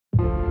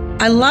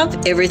I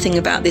love everything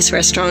about this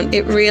restaurant.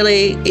 It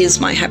really is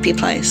my happy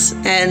place.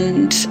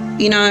 And,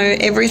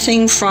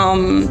 everything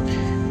from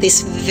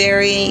this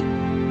very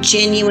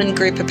genuine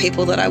group of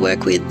people that I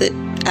work with that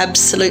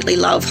absolutely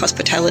love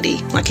hospitality,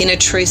 like in a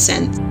true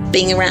sense.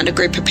 Being around a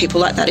group of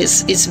people like that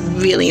is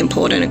really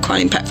important and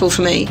quite impactful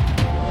for me.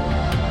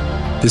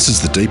 This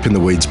is the Deep in the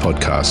Weeds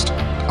podcast.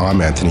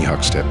 I'm Anthony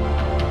Huckstep.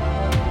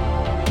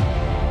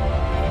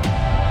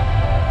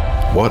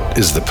 What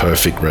is the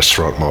perfect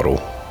restaurant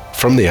model?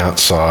 From the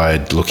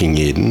outside looking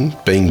in,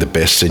 being the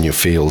best in your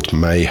field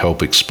may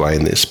help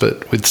explain this,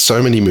 but with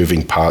so many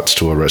moving parts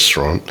to a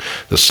restaurant,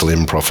 the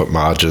slim profit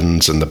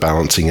margins and the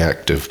balancing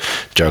act of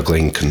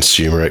juggling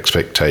consumer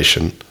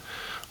expectation,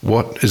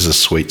 what is a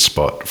sweet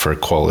spot for a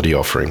quality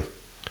offering?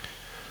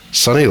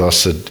 Sunny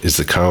Lussard is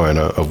the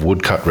co-owner of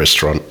Woodcut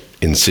restaurant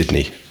in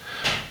Sydney.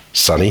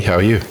 Sunny, how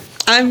are you?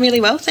 I'm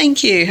really well,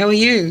 thank you. How are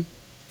you?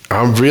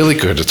 I'm really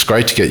good. It's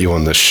great to get you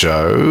on the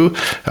show.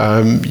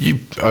 You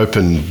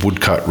opened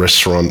Woodcut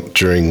restaurant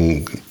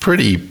during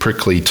pretty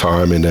prickly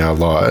time in our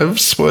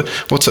lives.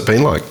 What's it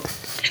been like?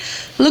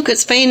 Look,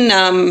 it's been,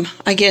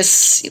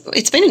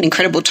 it's been an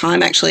incredible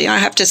time, actually. I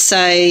have to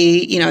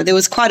say, there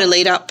was quite a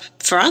lead up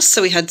for us,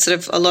 so we had sort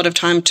of a lot of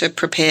time to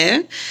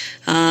prepare.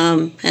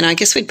 And I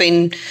guess we'd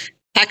been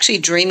actually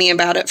dreaming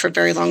about it for a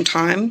very long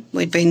time.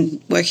 We'd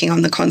been working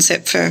on the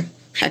concept for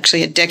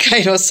actually a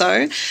decade or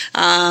so.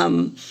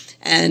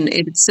 And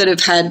it sort of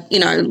had,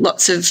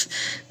 lots of,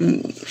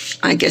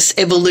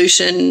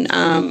 evolution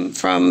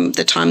from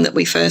the time that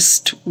we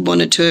first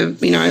wanted to,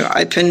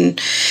 open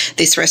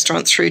this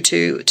restaurant through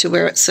to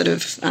where it's sort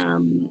of,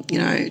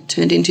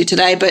 turned into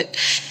today. But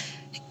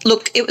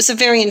look, it was a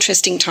very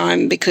interesting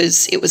time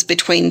because it was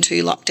between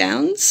two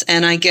lockdowns.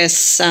 And I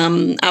guess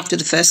after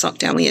the first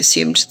lockdown, we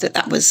assumed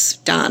that was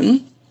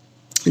done.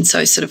 And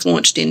so sort of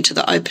launched into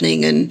the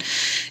opening, and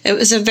it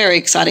was a very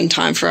exciting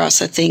time for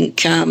us, I think,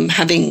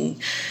 having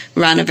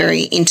run a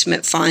very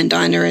intimate fine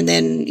diner and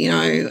then,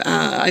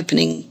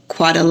 opening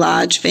quite a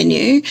large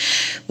venue.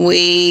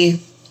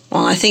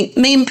 I think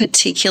me in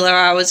particular,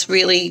 I was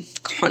really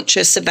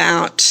conscious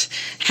about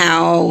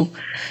how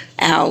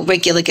our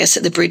regular guests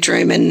at the Bridge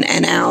Room and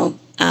our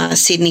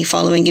Sydney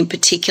following in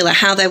particular,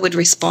 how they would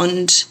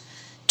respond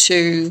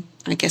to,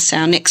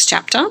 our next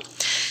chapter.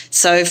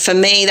 So for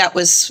me, that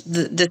was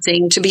the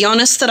thing, to be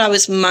honest, that I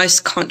was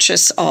most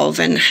conscious of,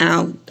 and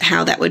how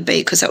that would be,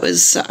 because that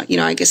was,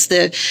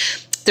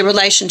 the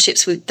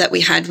relationships that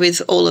we had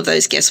with all of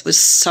those guests was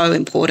so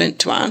important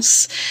to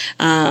us.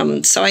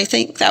 So I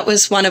think that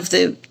was one of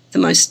the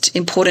most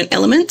important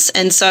elements.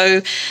 And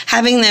so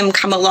having them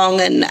come along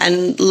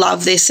and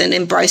love this and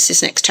embrace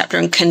this next chapter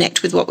and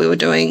connect with what we were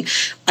doing,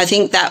 I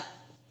think that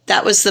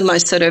was the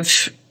most sort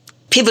of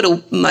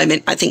pivotal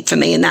moment, I think, for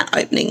me in that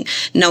opening,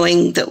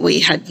 knowing that we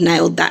had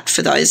nailed that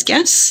for those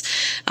guests.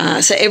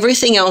 So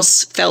everything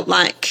else felt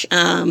like,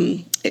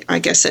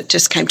 it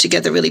just came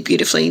together really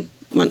beautifully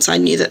once I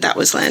knew that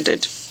was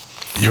landed.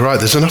 You're right.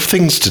 There's enough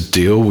things to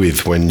deal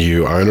with when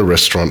you own a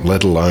restaurant,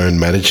 let alone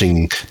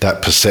managing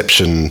that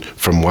perception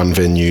from one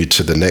venue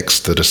to the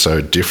next that are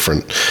so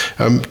different.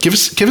 Give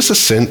us a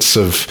sense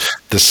of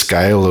the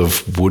scale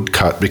of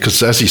Woodcut,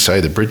 because as you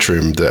say, the Bridge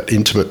Room, that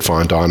intimate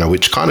fine diner,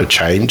 which kind of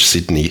changed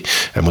Sydney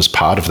and was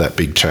part of that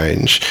big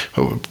change.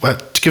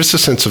 Give us a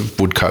sense of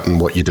Woodcut and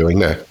what you're doing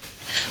there.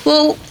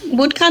 Well,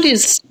 Woodcut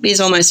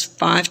is almost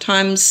 5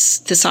 times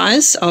the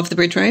size of the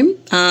Bridge Room,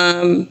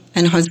 and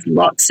has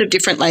lots of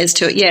different layers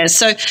to it. Yeah,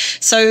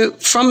 so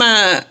from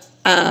a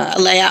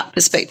layout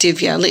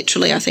perspective,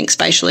 literally, I think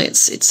spatially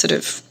it's sort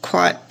of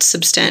quite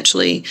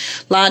substantially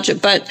larger.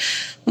 But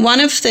one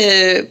of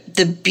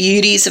the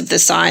beauties of the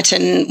site,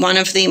 and one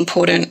of the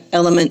important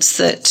elements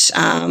that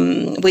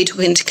we took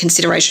into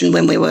consideration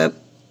when we were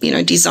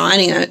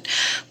designing it,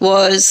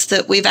 was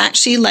that we've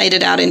actually laid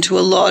it out into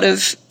a lot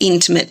of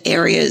intimate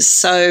areas.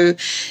 So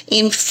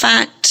in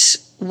fact,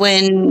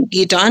 when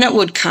you dine at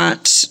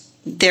Woodcut,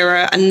 there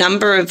are a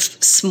number of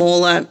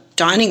smaller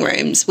dining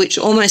rooms which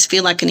almost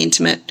feel like an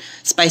intimate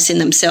space in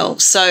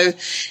themselves. So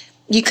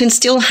you can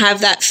still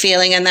have that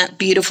feeling and that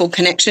beautiful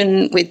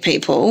connection with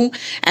people,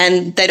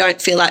 and they don't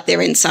feel like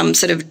they're in some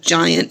sort of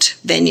giant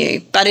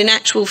venue. But in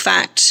actual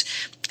fact,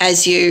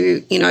 as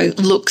you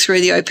look through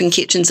the open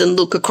kitchens and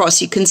look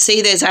across, you can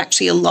see there's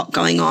actually a lot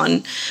going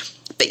on,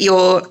 but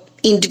your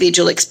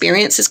individual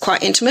experience is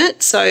quite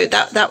intimate. So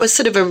that was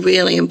sort of a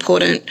really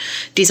important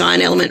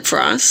design element for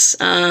us.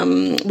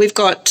 We've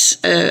got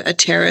a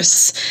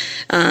terrace,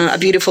 a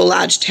beautiful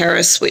large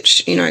terrace,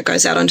 which,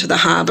 goes out onto the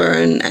harbour,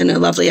 and a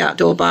lovely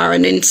outdoor bar.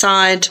 And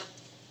inside,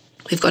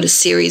 we've got a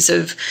series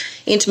of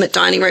intimate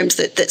dining rooms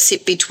that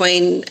sit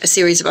between a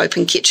series of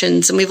open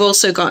kitchens, and we've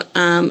also got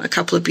a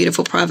couple of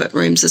beautiful private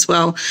rooms as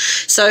well.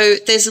 So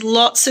there's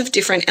lots of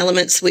different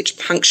elements which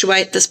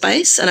punctuate the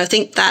space, and I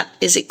think that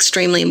is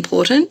extremely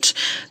important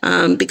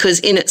because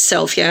in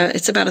itself,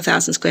 it's about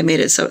 1,000 square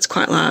metres, so it's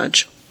quite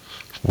large.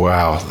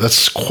 Wow,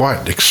 that's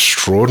quite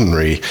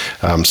extraordinary.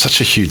 Such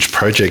a huge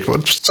project.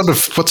 What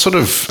sort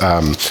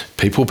of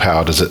people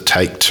power does it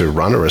take to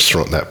run a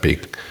restaurant that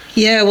big?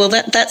 Yeah, well,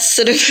 that's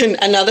sort of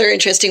another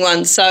interesting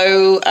one.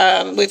 So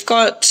we've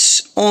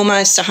got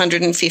almost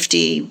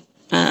 150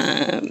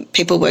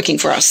 people working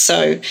for us.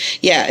 So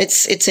yeah,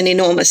 it's an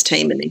enormous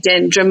team, and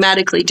again,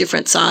 dramatically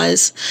different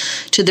size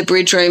to the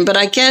bridge room. But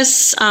I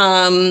guess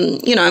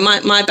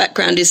my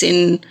background is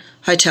in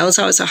hotels.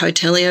 I was a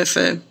hotelier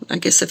for I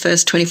guess the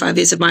first 25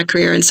 years of my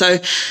career, and so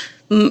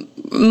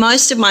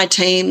most of my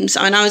teams,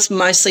 and I was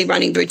mostly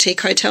running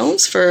boutique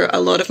hotels for a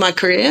lot of my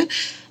career.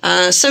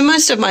 So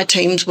most of my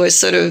teams were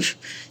sort of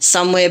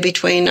somewhere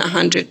between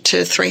 100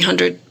 to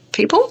 300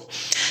 people.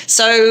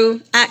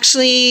 So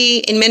actually,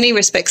 in many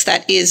respects,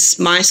 that is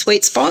my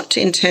sweet spot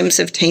in terms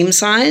of team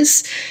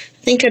size.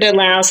 I think it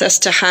allows us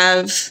to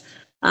have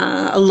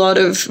a lot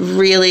of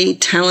really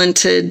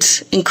talented,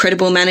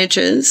 incredible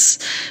managers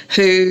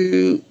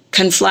who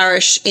can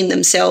flourish in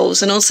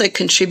themselves and also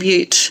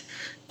contribute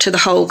to the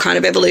whole kind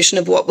of evolution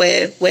of what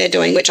we're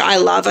doing, which I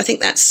love. I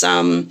think that's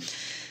a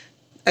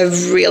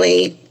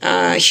really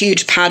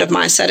huge part of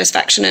my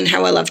satisfaction and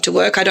how I love to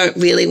work. I don't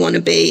really want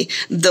to be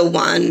the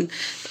one,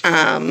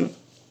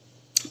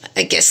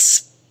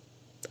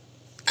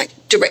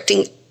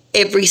 directing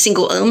every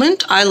single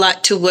element. I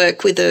like to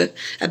work with a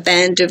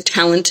band of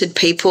talented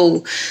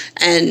people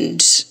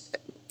and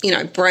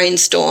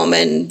brainstorm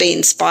and be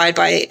inspired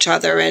by each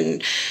other,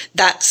 and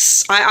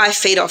I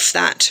feed off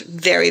that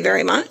very,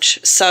 very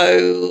much.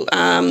 So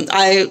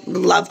I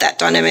love that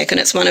dynamic, and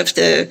it's one of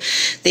the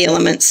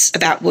elements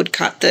about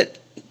Woodcut that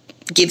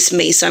gives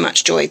me so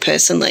much joy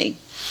personally.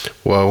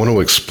 Well, I want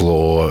to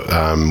explore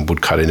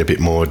Woodcut in a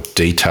bit more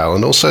detail,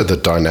 and also the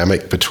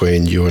dynamic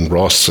between you and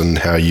Ross and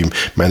how you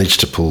managed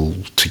to pull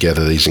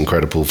together these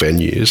incredible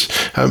venues.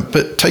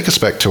 But take us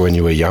back to when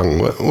you were young.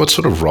 What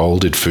sort of role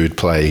did food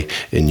play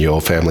in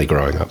your family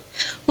growing up?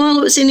 Well,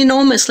 it was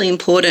enormously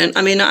important.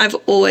 I mean, I've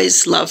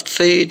always loved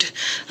food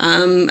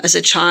as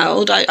a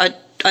child. I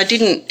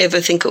didn't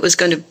ever think it was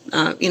going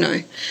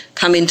to,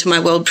 come into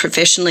my world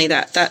professionally.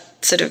 That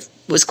sort of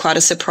was quite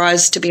a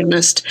surprise, to be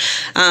honest.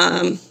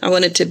 I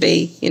wanted to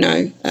be,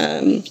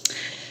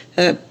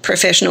 a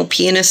professional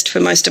pianist for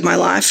most of my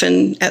life,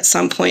 and at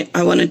some point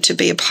I wanted to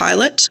be a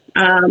pilot.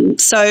 My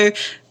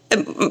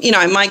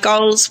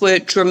goals were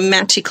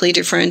dramatically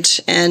different,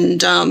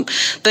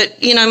 but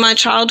my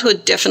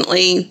childhood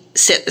definitely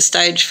set the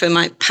stage for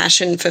my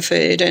passion for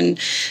food, and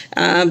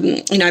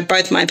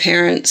both my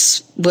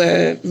parents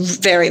were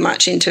very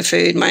much into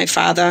food. My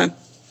father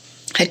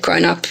had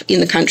grown up in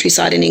the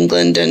countryside in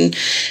England, and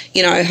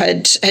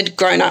had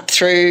grown up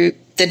through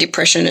the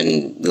Depression,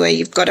 and where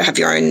you've got to have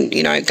your own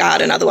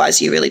garden,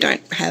 otherwise you really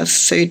don't have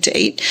food to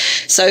eat.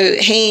 So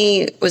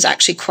he was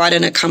actually quite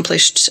an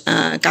accomplished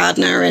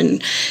gardener,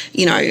 and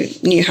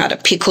knew how to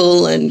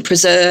pickle and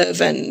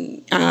preserve,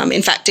 and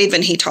in fact,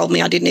 even he told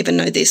me, I didn't even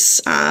know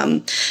this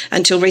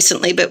until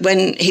recently, but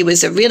when he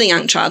was a really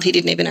young child, he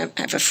didn't even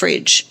have a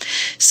fridge.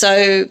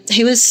 So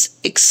he was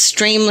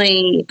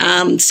extremely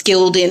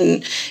skilled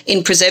in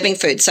preserving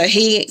food. So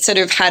he sort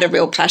of had a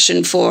real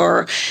passion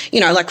for,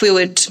 we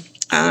would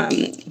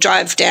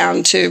drive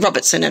down to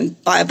Robertson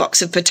and buy a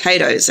box of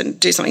potatoes and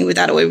do something with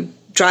that, or we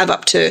drive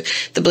up to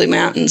the Blue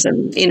Mountains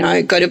and,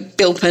 go to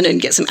Bilpin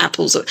and get some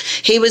apples.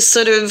 He was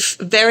sort of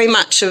very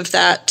much of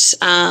that,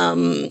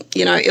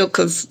 ilk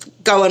of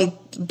go and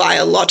buy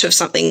a lot of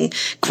something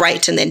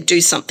great and then do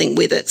something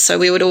with it. So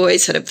we would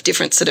always have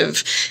different sort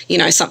of,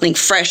 something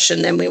fresh,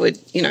 and then we would,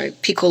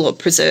 pickle or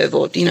preserve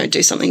or,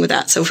 do something with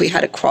that. So if we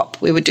had a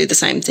crop, we would do the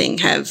same thing,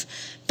 have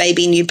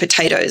baby new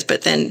potatoes,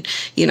 but then,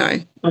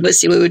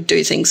 obviously we would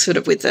do things sort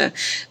of with the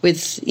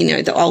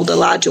older,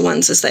 larger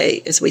ones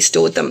as we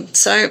stored them.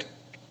 So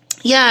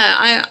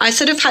yeah, I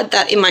sort of had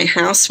that in my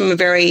house from a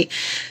very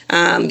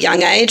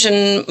young age,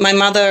 and my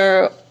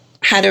mother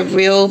had a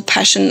real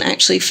passion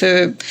actually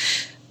for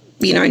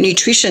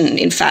nutrition,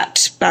 in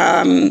fact,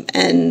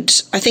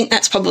 and I think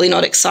that's probably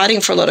not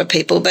exciting for a lot of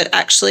people, but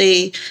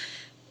actually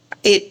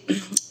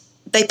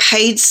they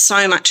paid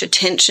so much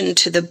attention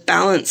to the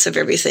balance of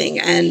everything,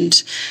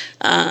 and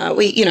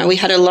we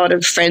had a lot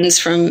of friends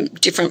from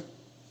different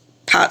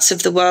parts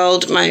of the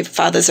world. My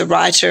father's a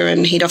writer,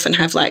 and he'd often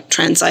have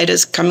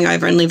translators coming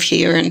over and live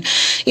here, and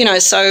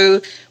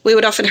so we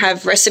would often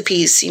have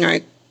recipes.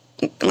 I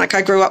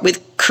grew up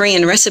with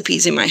Korean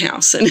recipes in my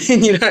house, and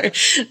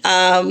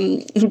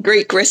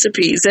Greek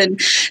recipes and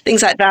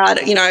things like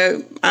that.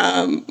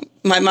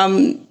 My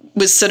mum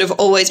was sort of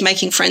always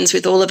making friends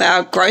with all of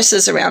our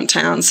grocers around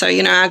town. So,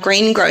 our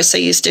greengrocer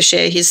used to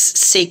share his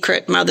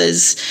secret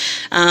mother's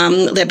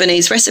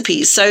Lebanese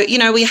recipes. So,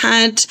 we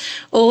had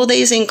all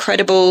these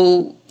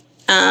incredible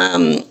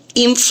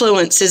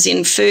influences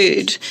in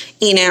food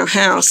in our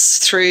house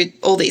through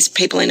all these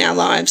people in our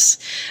lives.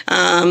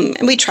 And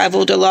we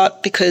travelled a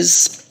lot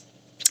because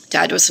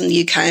Dad was from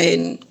the UK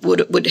and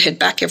would head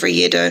back every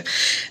year to,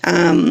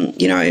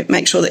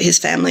 make sure that his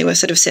family were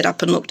sort of set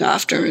up and looked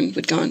after, and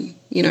would go and,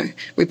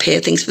 repair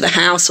things for the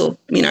house, or,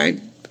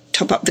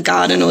 top up the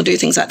garden or do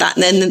things like that.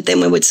 And then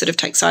we would sort of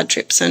take side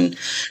trips. And,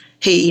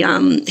 he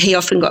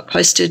often got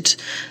posted,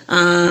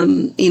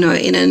 in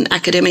an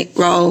academic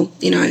role,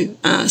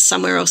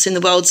 somewhere else in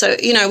the world. So,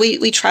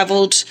 we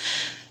travelled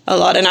a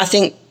lot, and I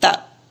think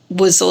that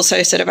was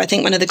also sort of, I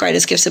think, one of the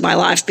greatest gifts of my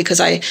life, because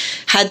I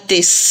had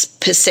this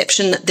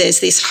perception that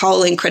there's this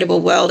whole incredible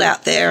world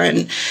out there.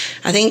 And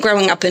I think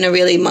growing up in a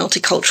really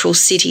multicultural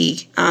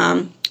city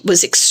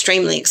was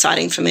extremely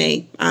exciting for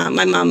me.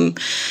 My mum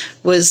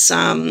was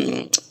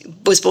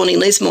born in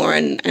Lismore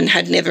and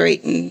had never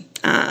eaten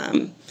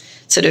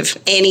sort of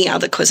any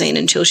other cuisine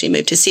until she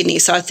moved to Sydney.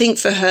 So I think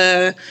for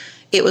her,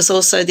 it was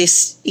also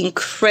this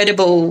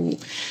incredible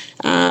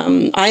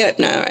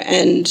eye-opener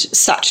and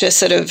such a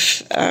sort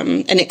of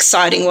an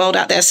exciting world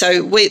out there.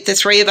 So the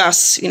three of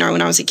us,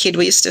 when I was a kid,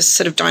 we used to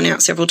sort of dine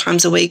out several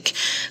times a week,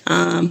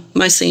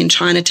 mostly in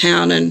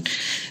Chinatown and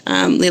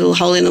little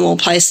hole-in-the-wall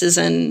places.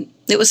 And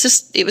it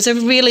was a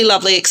really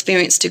lovely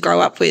experience to grow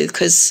up with,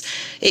 because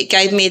it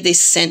gave me this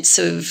sense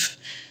of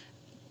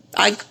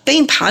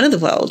being part of the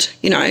world,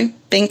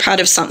 being part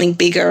of something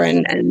bigger,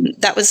 and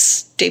that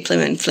was deeply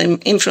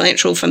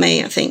influential for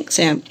me, I think.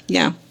 So,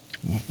 yeah.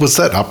 Was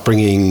that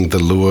upbringing the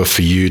lure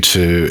for you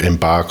to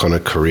embark on a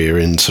career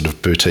in sort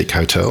of boutique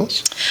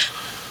hotels?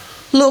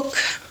 Look,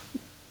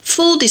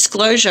 full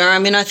disclosure,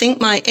 I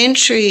think my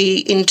entry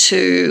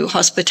into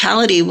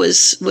hospitality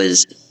was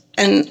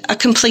a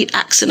complete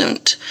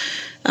accident.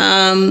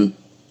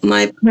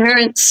 My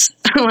parents,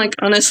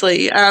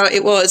 honestly,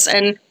 it was,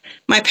 and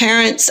my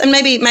parents, and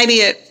maybe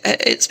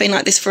it's been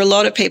like this for a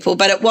lot of people,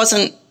 but it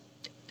wasn't.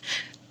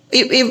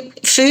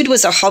 Food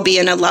was a hobby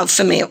and a love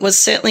for me. It was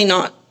certainly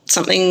not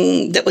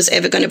something that was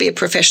ever going to be a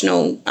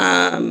professional,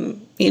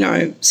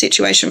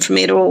 situation for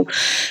me at all.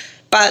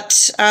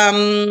 But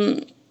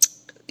I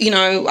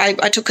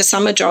took a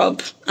summer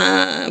job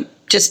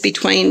just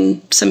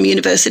between some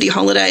university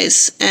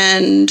holidays,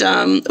 and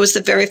it was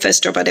the very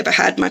first job I'd ever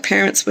had. My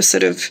parents were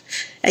sort of,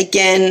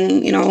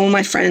 again, all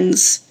my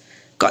friends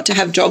got to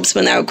have jobs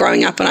when they were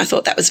growing up, and I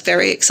thought that was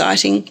very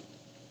exciting.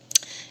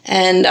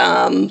 And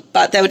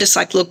but they were just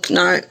like, look,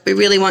 no, we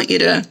really want you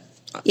to,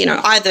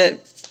 either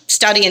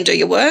study and do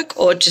your work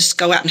or just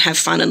go out and have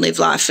fun and live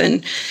life.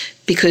 And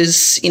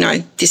because,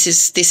 this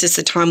is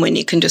the time when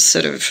you can just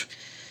sort of,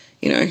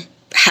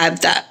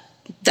 have that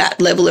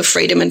level of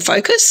freedom and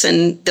focus,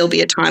 and there'll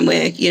be a time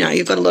where,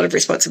 you've got a lot of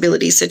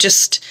responsibilities. So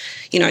just,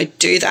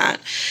 do that,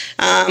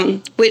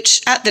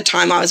 which at the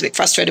time I was a bit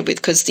frustrated with,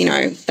 because,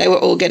 they were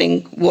all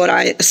getting what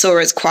I saw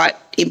as quite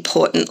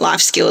important life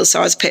skills.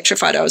 So I was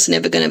petrified I was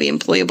never going to be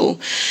employable.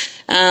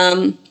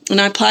 And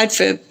I applied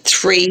for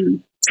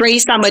three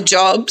summer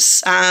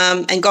jobs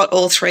and got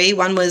all three.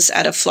 One was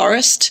at a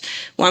florist,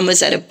 one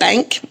was at a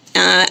bank,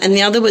 and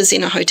the other was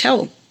in a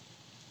hotel.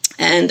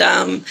 And,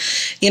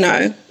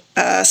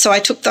 so I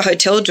took the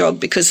hotel job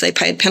because they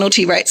paid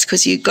penalty rates,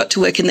 because you got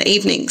to work in the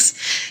evenings.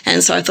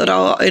 And so I thought,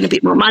 I'll earn a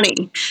bit more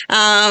money.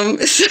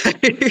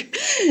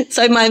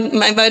 So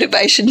my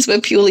motivations were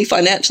purely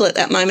financial at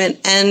that moment.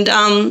 And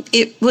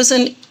it was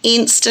an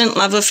instant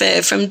love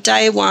affair. From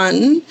day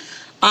one,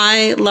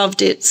 I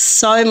loved it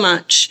so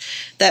much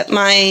that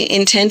my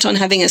intent on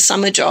having a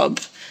summer job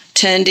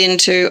turned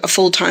into a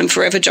full-time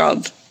forever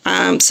job.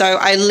 So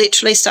I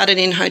literally started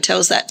in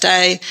hotels that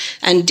day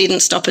and didn't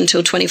stop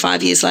until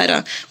 25 years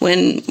later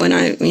when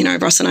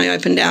Ross and I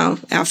opened our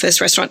first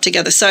restaurant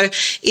together. So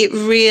it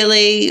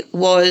really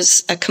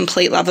was a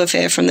complete love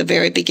affair from the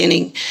very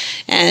beginning,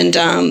 and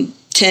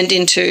turned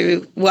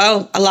into,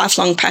 a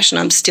lifelong passion.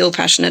 I'm still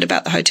passionate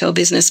about the hotel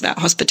business, about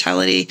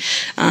hospitality,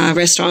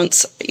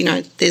 restaurants.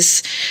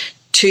 There's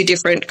two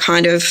different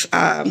kind of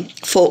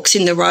forks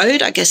in the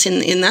road, I guess,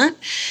 in that.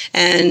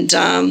 And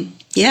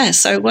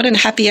so what a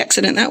happy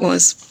accident that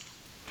was.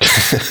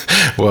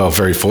 Well,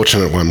 very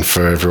fortunate one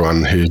for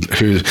everyone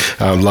who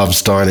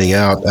loves dining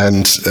out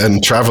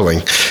and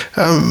travelling.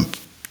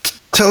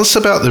 Tell us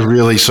about the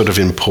really sort of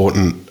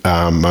important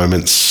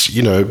moments,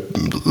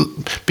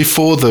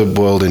 before the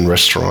world in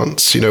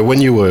restaurants, when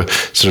you were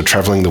sort of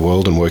travelling the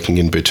world and working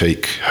in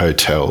boutique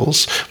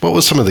hotels. What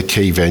were some of the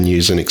key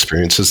venues and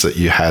experiences that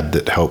you had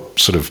that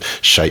helped sort of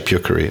shape your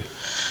career?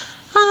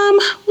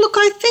 Look,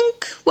 I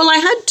think, I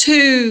had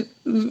two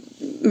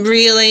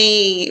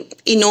really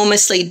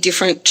enormously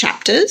different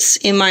chapters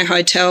in my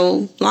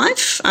hotel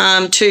life,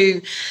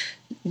 two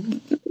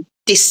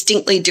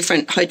distinctly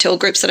different hotel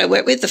groups that I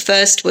worked with. The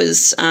first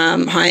was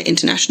Hyatt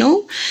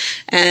International,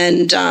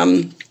 and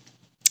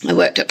I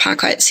worked at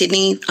Park Hyatt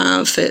Sydney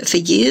for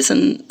years,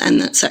 and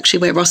that's actually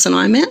where Ross and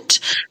I met.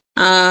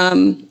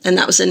 And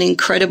that was an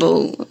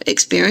incredible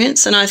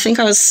experience. And I think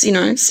I was,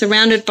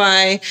 surrounded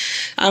by,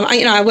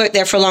 I worked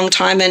there for a long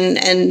time,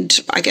 and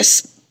I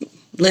guess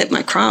learnt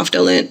my craft. I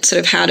learnt sort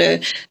of how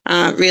to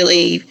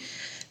really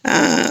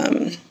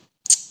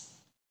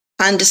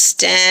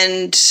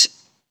understand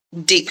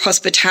deep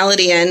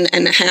hospitality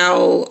and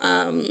how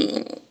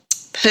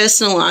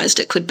personalised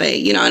it could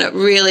be, and it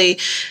really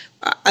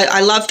I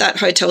love that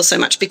hotel so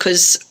much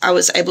because I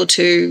was able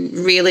to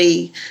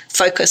really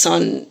focus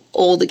on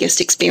all the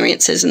guest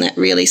experiences, and that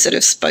really sort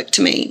of spoke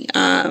to me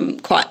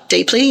quite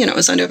deeply. You know, it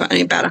was only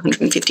about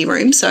 150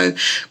 rooms, so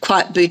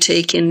quite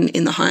boutique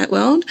in the Hyatt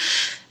world.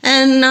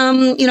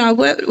 And, you know, I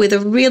worked with a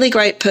really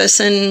great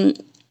person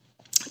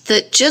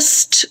that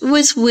just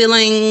was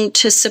willing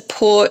to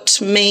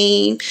support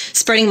me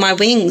spreading my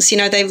wings. You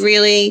know, they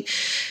really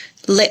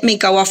let me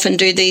go off and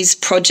do these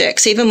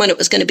projects, even when it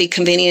was going to be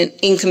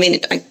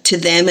inconvenient to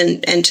them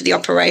and to the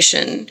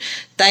operation.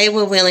 They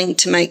were willing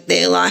to make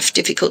their life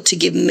difficult to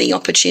give me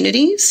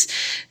opportunities.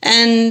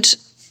 And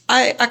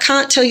I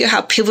can't tell you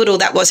how pivotal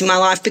that was in my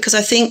life, because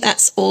I think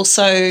that's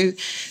also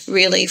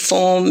really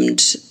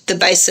formed the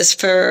basis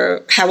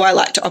for how I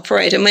like to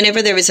operate. And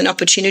whenever there is an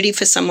opportunity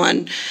for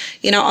someone,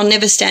 you know, I'll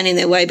never stand in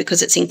their way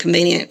because it's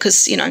inconvenient,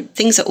 because, you know,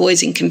 things are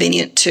always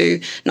inconvenient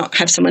to not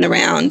have someone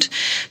around.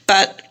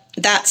 But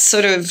that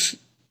sort of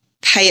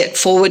pay it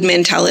forward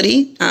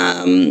mentality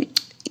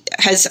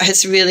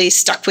has really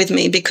stuck with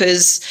me,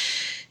 because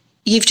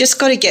you've just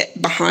got to get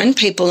behind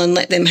people and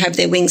let them have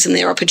their wings and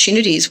their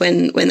opportunities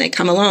when they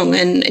come along.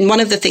 And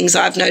one of the things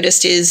I've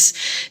noticed is,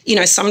 you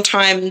know,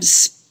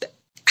 sometimes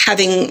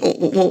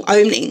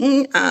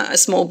owning a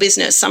small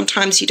business,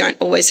 sometimes you don't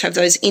always have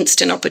those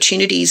instant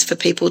opportunities for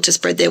people to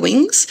spread their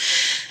wings.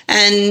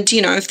 And,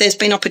 you know, if there's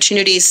been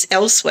opportunities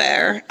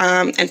elsewhere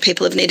and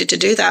people have needed to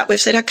do that, we've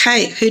said,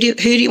 okay, who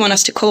do you want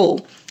us to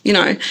call? You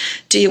know,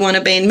 do you want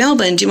to be in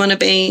Melbourne? Do you want to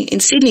be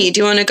in Sydney?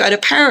 Do you want to go to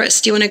Paris?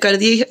 Do you want to go to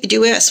the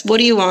US? What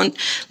do you want?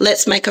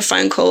 Let's make a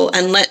phone call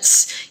and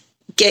let's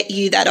get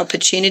you that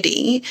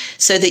opportunity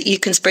so that you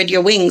can spread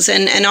your wings.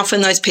 And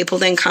often those people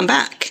then come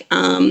back,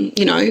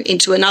 you know,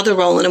 into another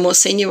role and a more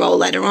senior role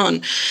later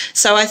on.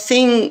 So I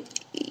think,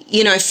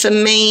 you know, for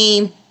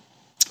me,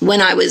 when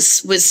I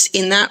was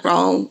in that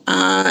role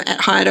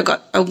at Hyatt, I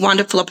got a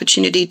wonderful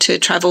opportunity to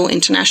travel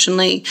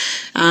internationally,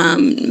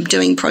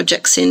 doing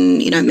projects in,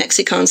 you know,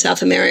 Mexico and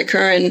South America,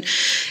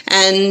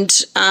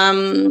 and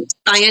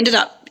I ended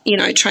up, you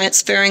know,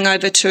 transferring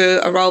over to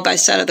a role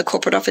based out of the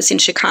corporate office in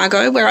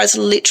Chicago, where I was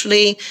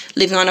literally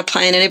living on a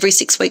plane, and every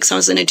 6 weeks I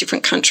was in a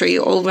different country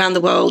all around the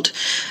world.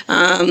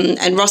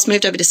 And Ross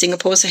moved over to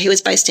Singapore, so he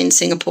was based in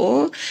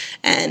Singapore.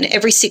 And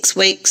every 6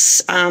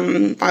 weeks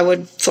I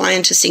would fly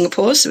into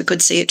Singapore so we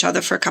could see each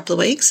other for a couple of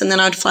weeks, and then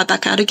I'd fly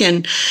back out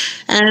again.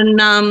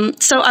 And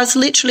so I was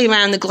literally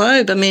around the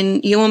globe. I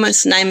mean, you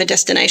almost name a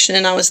destination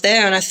and I was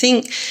there. And I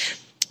think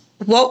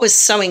what was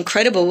so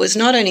incredible was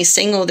not only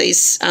seeing all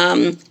these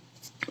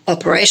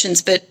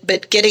operations,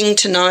 but getting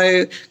to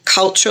know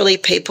culturally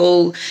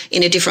people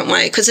in a different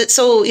way. Because it's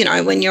all, you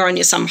know, when you're on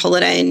your summer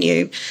holiday and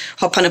you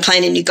hop on a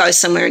plane and you go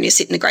somewhere and you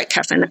sit in a great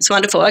cafe and that's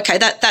wonderful. Okay,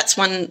 that's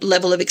one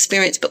level of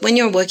experience. But when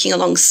you're working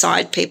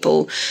alongside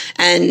people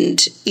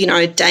and, you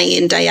know, day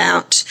in, day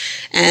out,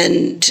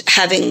 and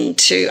having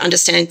to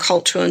understand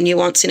cultural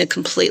nuance in a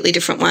completely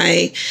different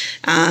way,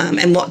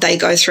 and what they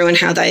go through and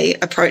how they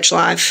approach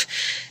life,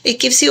 it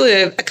gives you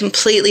a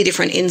completely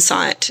different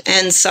insight.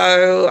 And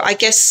so I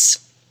guess,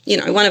 you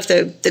know, one of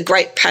the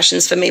great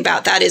passions for me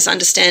about that is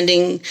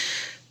understanding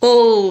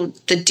all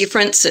the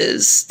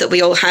differences that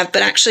we all have,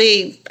 but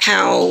actually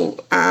how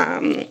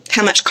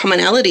much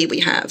commonality we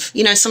have.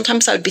 You know,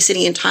 sometimes I would be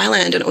sitting in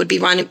Thailand and it would be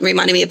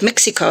reminding me of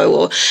Mexico,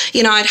 or,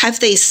 you know, I'd have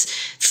these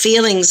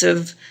feelings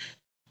of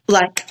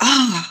like,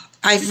 oh,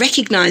 I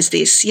recognise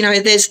this. You know,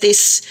 there's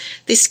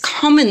this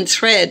common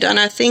thread, and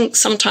I think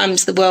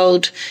sometimes the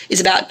world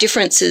is about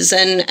differences,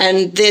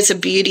 and there's a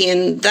beauty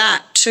in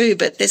that too.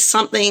 But there's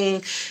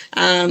something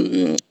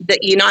that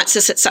unites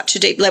us at such a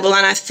deep level,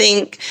 and I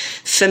think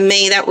for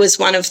me that was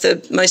one of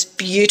the most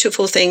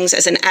beautiful things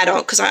as an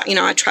adult, because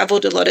I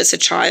travelled a lot as a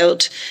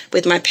child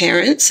with my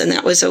parents, and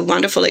that was a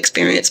wonderful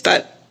experience.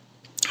 But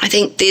I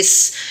think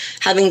this,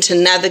 having to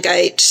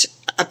navigate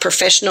a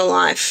professional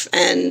life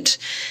and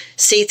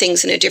see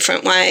things in a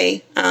different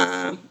way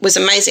was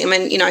amazing. I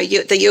mean, you know,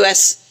 the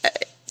US,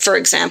 for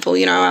example,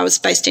 you know, I was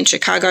based in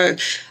Chicago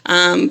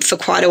for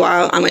quite a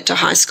while. I went to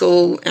high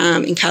school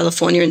in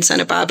California in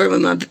Santa Barbara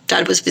when my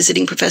dad was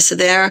visiting professor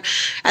there.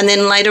 And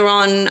then later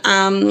on,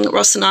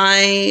 Ross and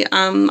I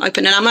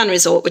opened an Aman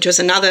resort, which was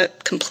another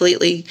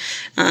completely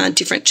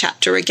different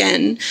chapter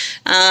again.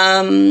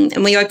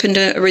 And we opened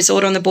a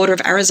resort on the border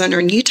of Arizona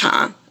and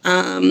Utah,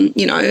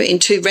 you know, in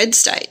 2 red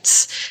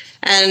states.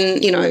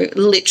 And, you know,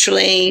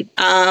 literally,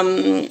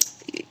 2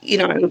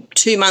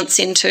 months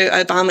into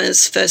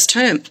Obama's first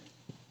term.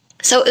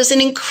 So it was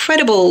an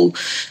incredible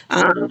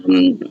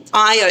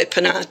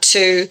eye-opener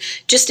to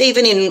just,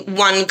 even in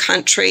one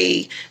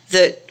country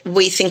that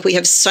we think we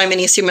have so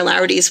many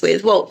similarities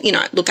with. Well, you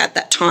know, look, at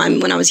that time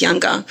when I was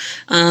younger,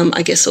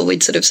 I guess all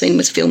we'd sort of seen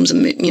was films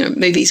and, you know,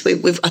 movies. I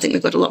think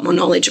we've got a lot more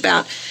knowledge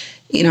about,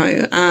 you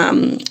know,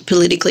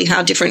 politically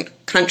how different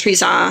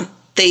countries are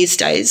these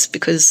days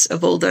because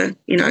of all the,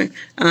 you know,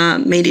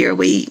 media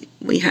we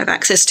have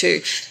access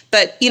to.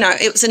 But, you know,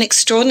 it was an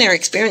extraordinary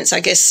experience, I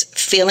guess,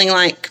 feeling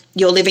like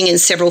you're living in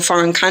several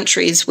foreign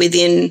countries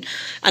within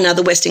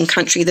another Western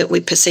country that we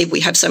perceive we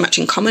have so much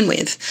in common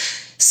with.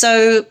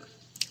 So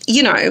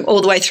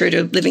all the way through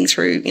to living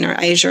through,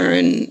 Asia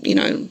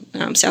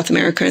and, South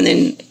America, and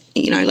then,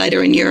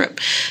 later in Europe.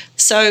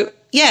 So,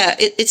 yeah,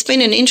 it's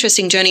been an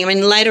interesting journey. I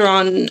mean, later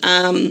on,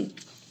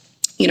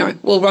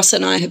 Ross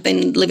and I have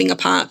been living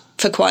apart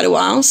for quite a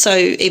while. So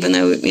even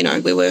though,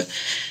 we were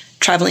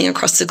travelling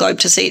across the globe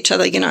to see each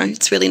other,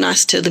 it's really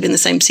nice to live in the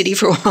same city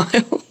for a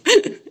while.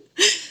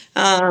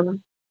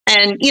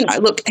 And,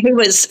 look, he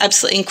was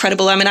absolutely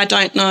incredible. I mean, I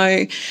don't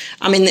know.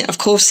 I mean, of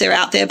course they're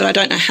out there, but I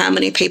don't know how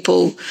many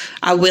people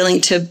are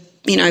willing to,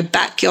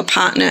 back your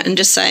partner and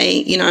just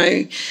say,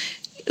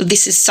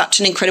 this is such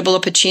an incredible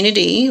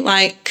opportunity.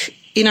 Like,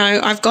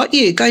 I've got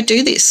you. Go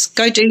do this.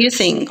 Go do your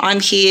thing. I'm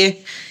here,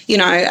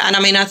 And I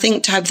mean, I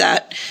think to have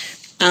that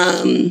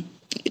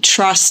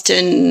trust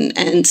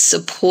and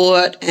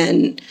support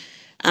and,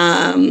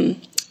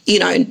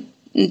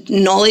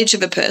 knowledge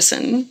of a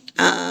person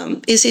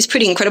is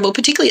pretty incredible,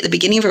 particularly at the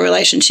beginning of a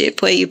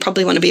relationship where you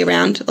probably want to be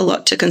around a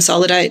lot to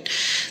consolidate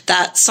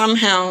that.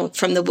 Somehow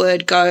from the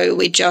word go,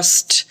 we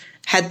just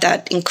had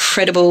that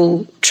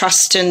incredible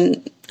trust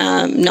and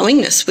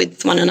knowingness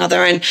with one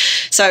another. And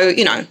so,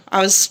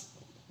 I was,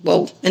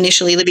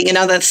 initially living in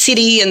another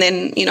city and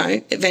then,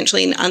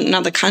 eventually in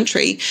another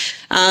country.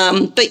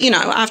 But,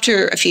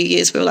 after a few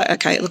years, we were like,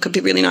 okay, look, it'd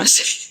be really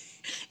nice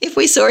if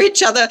we saw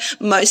each other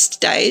most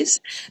days.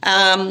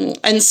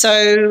 And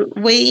so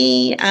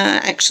we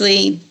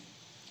actually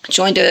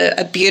joined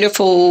a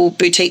beautiful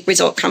boutique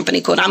resort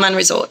company called Aman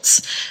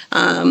Resorts.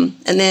 And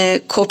their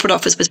corporate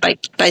office was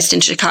based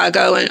in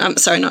Chicago,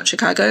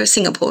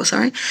 Singapore.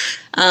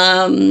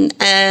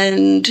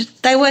 And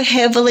they were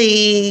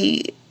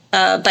heavily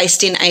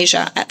based in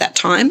Asia at that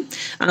time.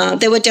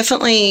 There were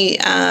definitely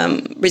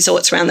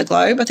resorts around the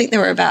globe. I think there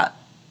were about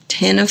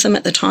 10 of them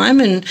at the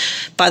time, and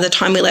by the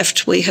time we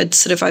left, we had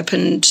sort of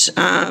opened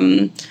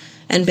and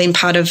been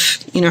part of,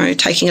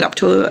 taking it up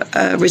to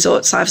a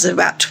resort size of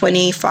about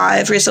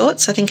 25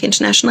 resorts, I think,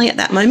 internationally at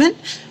that moment.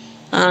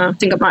 I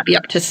think it might be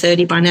up to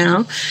 30 by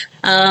now.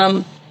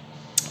 But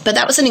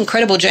that was an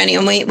incredible journey,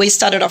 and we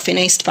started off in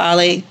East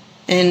Bali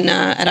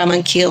at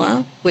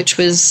Amankila, which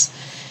was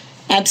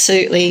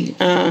absolutely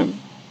an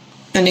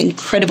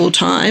incredible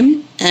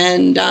time.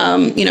 And,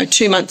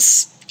 2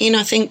 months in,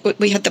 I think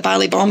we had the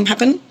Bali bomb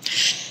happen.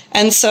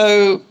 And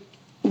so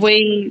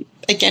we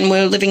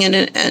were living in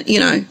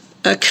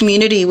a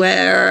community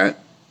where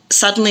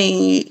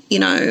suddenly,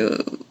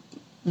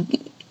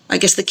 I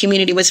guess the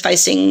community was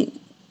facing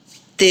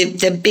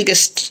the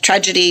biggest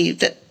tragedy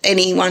that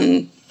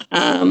anyone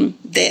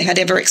there had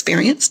ever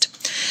experienced.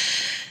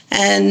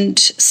 And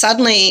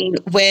suddenly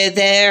we're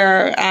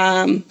there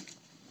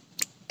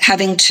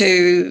having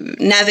to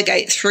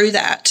navigate through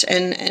that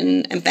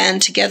and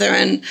band together.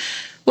 And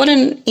what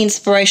an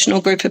inspirational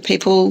group of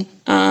people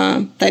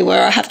they were.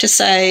 I have to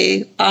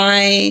say,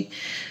 I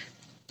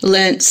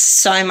learnt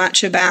so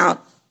much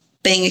about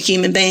being a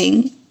human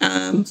being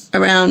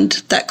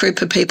around that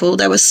group of people.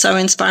 They were so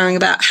inspiring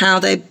about how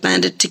they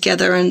banded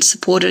together and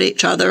supported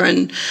each other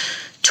and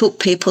took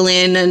people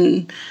in,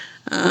 and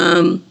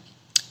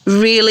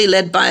really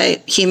led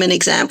by human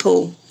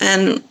example.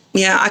 And,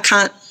 I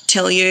can't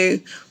tell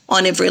you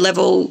on every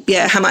level,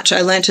 how much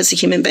I learnt as a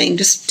human being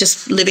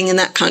just living in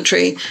that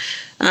country.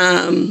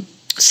 That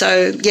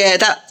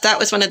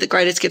was one of the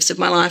greatest gifts of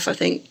my life, I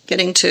think,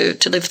 getting to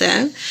live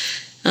there.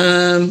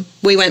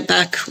 We went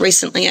back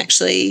recently,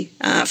 actually,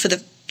 for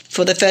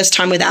the first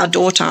time with our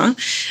daughter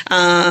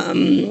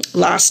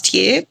last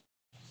year,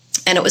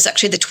 and it was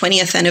actually the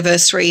 20th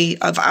anniversary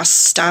of us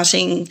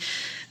starting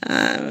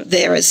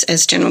there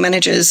as general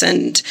managers,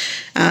 and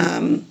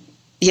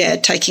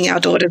taking our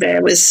daughter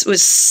there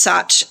was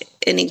such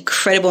an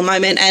incredible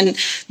moment. And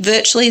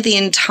virtually the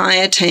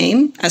entire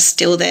team are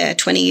still there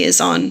 20 years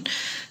on.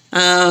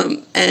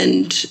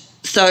 And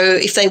so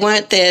if they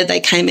weren't there, they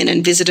came in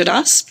and visited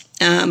us.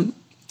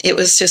 It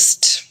was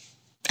just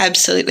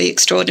absolutely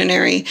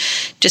extraordinary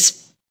just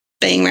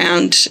being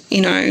around,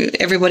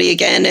 everybody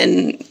again.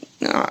 And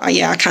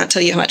I can't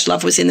tell you how much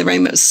love was in the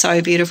room. It was so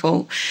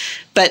beautiful.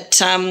 But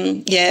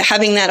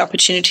having that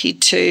opportunity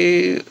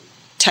to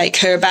take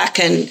her back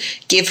and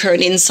give her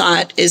an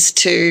insight as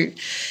to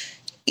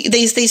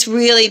these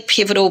really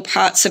pivotal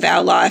parts of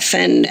our life,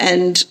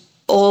 and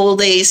all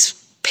these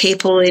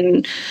people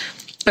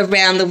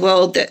around the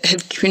world that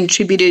have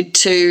contributed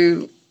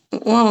to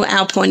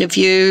our point of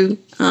view,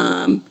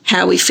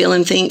 how we feel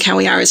and think, how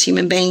we are as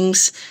human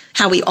beings,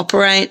 how we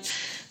operate.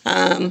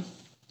 I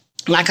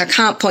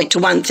can't point to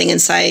one thing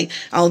and say,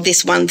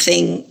 this one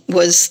thing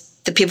was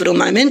the pivotal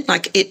moment.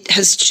 Like, it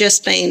has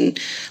just been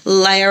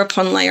layer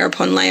upon layer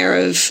upon layer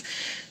of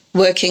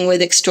working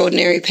with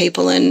extraordinary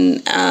people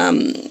and,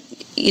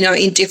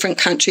 in different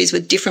countries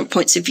with different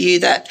points of view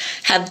that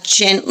have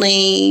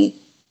gently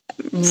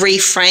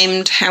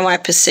reframed how I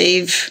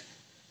perceive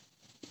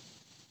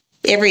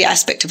every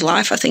aspect of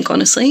life, I think,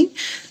 honestly,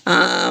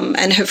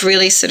 and have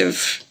really sort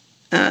of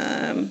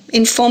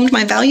informed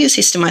my value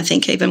system, I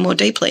think, even more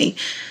deeply.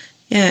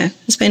 Yeah,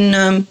 it's been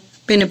a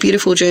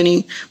beautiful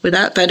journey with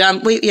that. But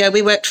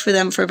we worked for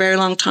them for a very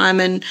long time,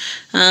 and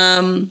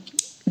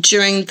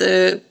during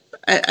the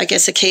I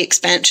guess, a key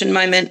expansion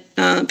moment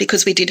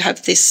because we did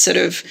have this sort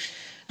of,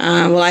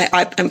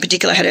 I in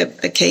particular had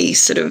a key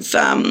sort of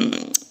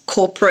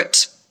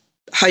corporate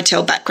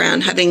hotel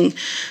background, having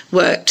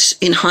worked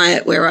in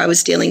Hyatt where I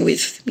was dealing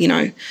with,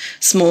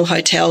 small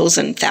hotels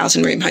and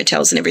 1,000-room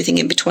hotels and everything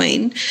in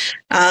between.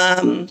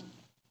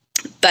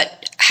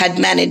 But had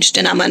managed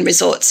an unmanned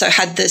resort, so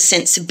had the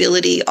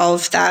sensibility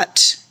of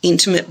that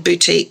intimate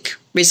boutique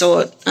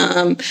resort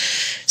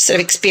sort of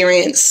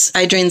experience.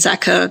 Adrian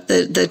Zacher,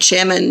 the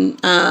chairman,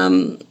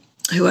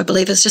 who I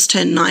believe has just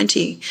turned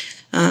 90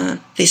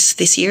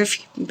 this year,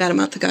 about a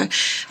month ago,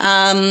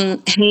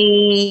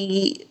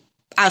 he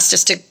asked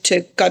us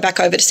to go back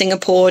over to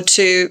Singapore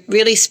to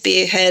really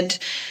spearhead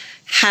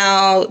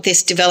how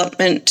this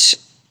development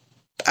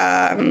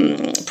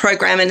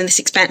program and this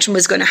expansion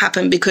was going to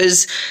happen,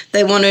 because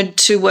they wanted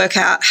to work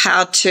out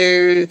how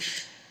to,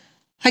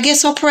 I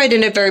guess, operate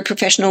in a very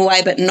professional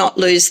way but not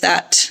lose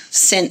that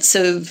sense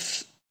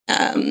of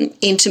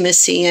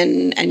intimacy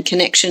and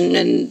connection,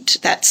 and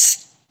that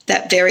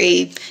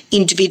very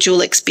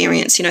individual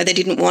experience. They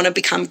didn't want to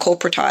become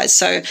corporatized.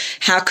 So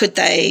how could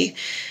they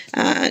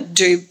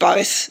do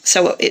both?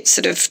 So it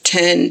sort of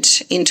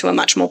turned into a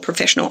much more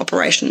professional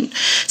operation.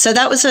 So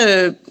that was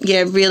a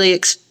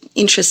really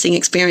interesting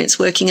experience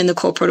working in the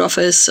corporate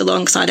office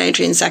alongside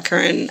Adrian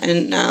Zacher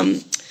and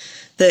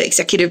the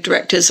executive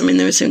directors. I mean,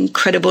 there was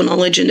incredible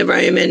knowledge in the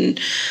room, and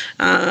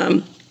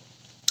I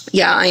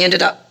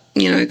ended up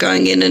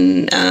going in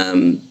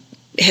and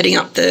heading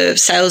up the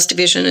sales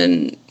division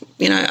and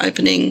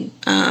opening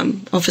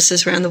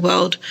offices around the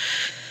world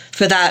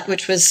for that,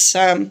 which was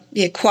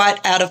quite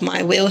out of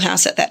my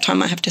wheelhouse at that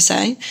time, I have to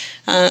say.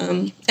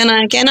 And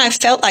I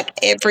felt like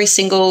every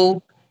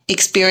single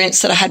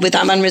experience that I had with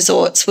Aman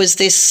Resorts was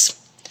this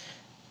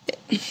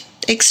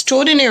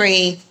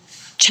extraordinary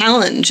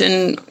challenge,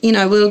 and we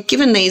were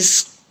given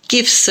these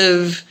gifts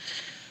of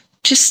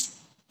just,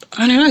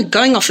 I don't know,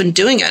 going off and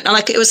doing it.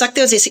 It was like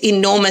there was this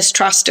enormous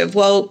trust of,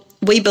 well,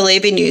 we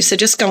believe in you, so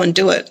just go and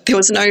do it. There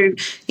was no,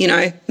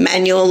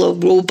 manual or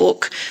rule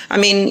book. I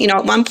mean,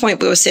 at one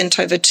point we were sent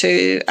over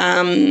to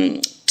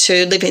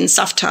live in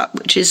Suftat,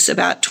 which is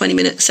about 20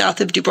 minutes south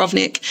of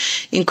Dubrovnik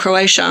in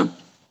Croatia,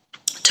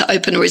 to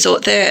open a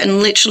resort there. And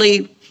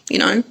literally,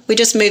 we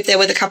just moved there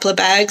with a couple of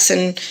bags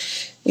and,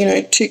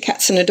 2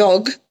 cats and a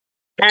dog,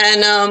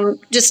 and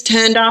just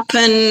turned up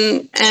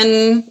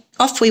and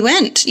off we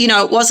went.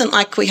 It wasn't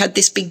like we had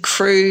this big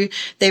crew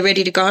there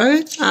ready to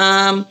go.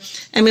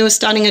 And we were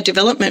starting a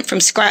development from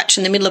scratch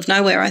in the middle of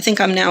nowhere. I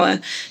think I'm now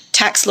a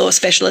tax law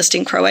specialist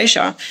in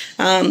Croatia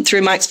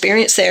through my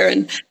experience there.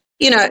 And,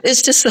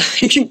 it's just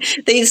like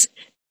these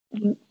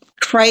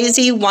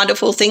crazy,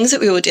 wonderful things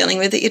that we were dealing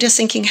with that you're just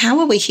thinking, how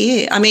are we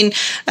here? I mean,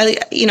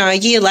 a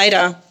year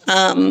later,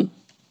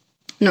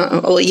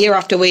 or a year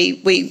after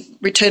we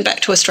returned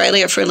back to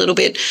Australia for a little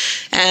bit,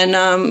 and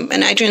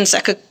Adrian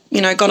Zacher,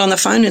 got on the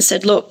phone and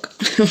said, look,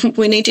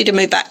 we need you to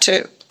move back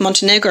to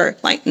Montenegro,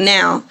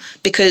 now,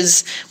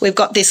 because we've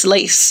got this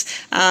lease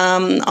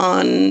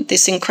on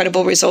this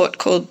incredible resort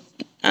called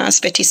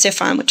Sveti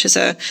Stefan, which is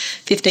a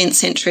 15th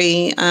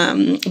century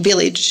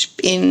village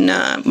in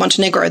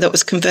Montenegro that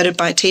was converted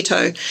by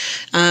Tito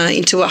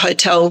into a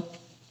hotel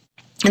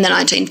in the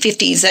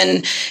 1950s,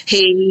 and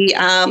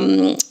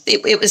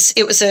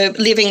it was a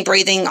living,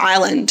 breathing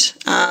island,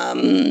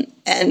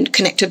 and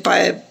connected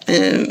by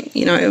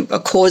a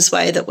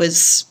causeway that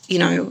was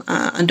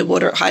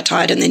underwater at high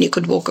tide, and then you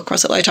could walk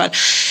across at low tide.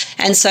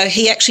 And so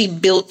he actually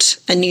built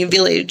a new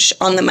village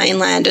on the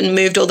mainland and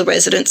moved all the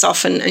residents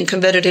off and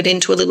converted it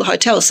into a little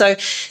hotel. So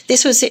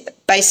this was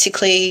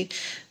basically,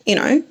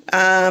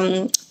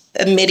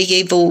 a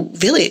medieval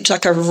village,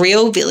 like a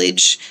real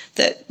village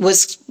that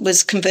was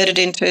converted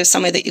into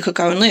somewhere that you could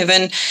go and live.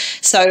 And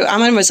so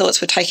Aman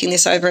Resorts were taking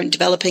this over and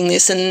developing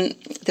this, and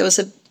there was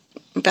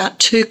about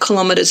 2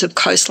 kilometres of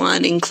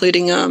coastline,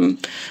 including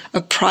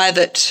a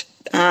private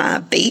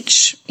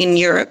beach in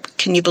Europe,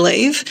 can you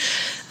believe,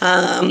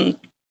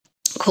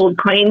 called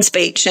Queen's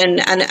Beach,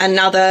 and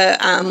another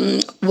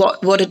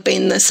what had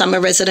been the summer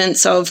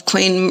residence of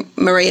Queen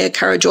Maria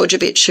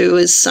Karađorđević, who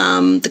was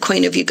the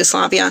Queen of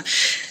Yugoslavia.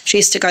 She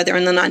used to go there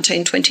in the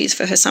 1920s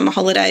for her summer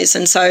holidays,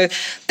 and so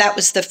that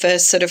was the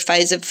first sort of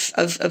phase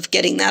of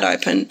getting that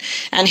open.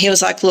 And he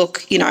was like,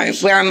 look,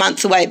 we're a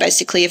month away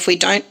basically. If we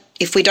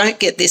don't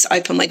get this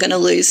open, we're going to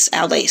lose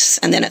our lease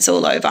and then it's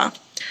all over.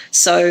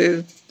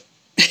 So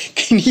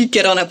can you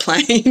get on a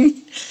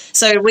plane?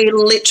 So we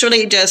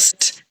literally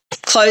just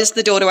closed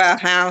the door to our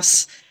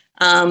house,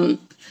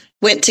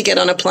 went to get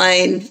on a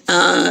plane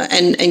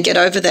and get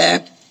over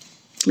there.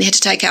 We had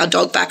to take our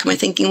dog back, and we're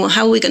thinking, well,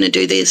 how are we going to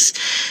do this?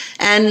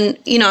 And,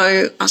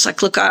 I was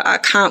like, look, I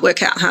can't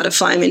work out how to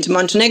fly him into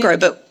Montenegro,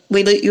 but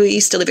we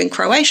used to live in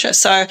Croatia.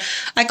 So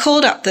I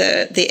called up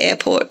the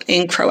airport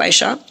in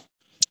Croatia,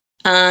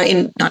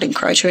 in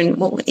Croatia,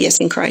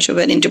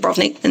 but in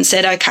Dubrovnik, and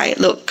said, okay,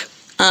 look,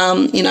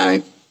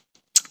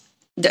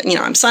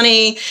 I'm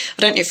Sunny.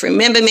 I don't know if you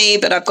remember me,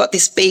 but I've got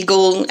this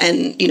beagle,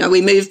 and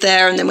we moved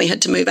there, and then we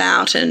had to move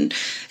out, and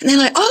they're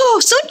like,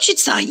 oh,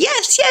 Sunchitsa,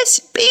 yes,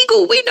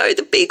 beagle, we know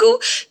the beagle.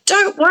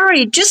 Don't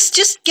worry,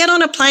 just get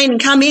on a plane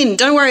and come in.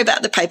 Don't worry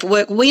about the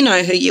paperwork. We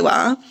know who you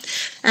are.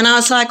 And I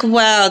was like,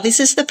 wow, this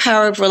is the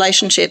power of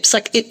relationships.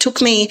 Like, it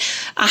took me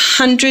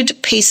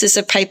 100 pieces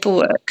of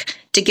paperwork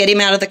to get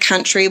him out of the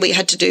country. We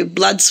had to do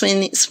blood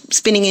spinning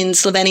in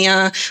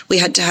Slovenia. We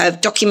had to have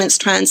documents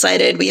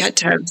translated. We had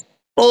to have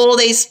all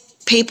these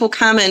people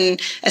come and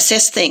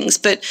assess things.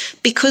 But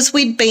because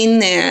we'd been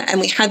there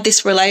and we had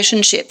this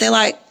relationship, they're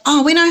like,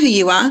 oh, we know who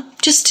you are.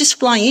 Just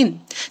fly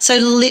in. So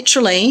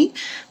literally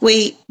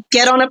we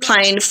get on a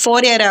plane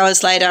 48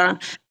 hours later,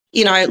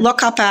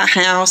 lock up our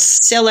house,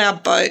 sell our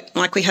boat.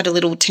 Like, we had a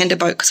little tender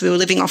boat because we were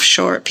living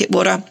offshore at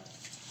Pittwater.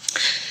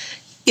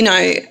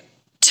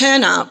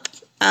 Turn up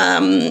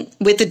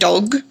with the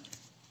dog.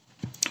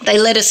 They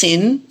let us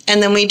in,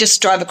 and then we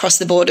just drive across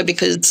the border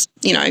because,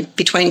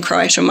 between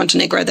Croatia and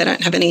Montenegro, they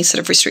don't have any sort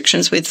of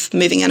restrictions with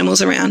moving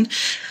animals around.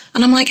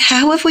 And I'm like,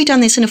 how have we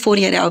done this in a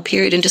 48-hour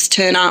period and just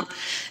turn up?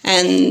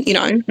 And,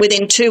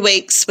 within 2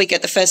 weeks, we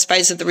get the first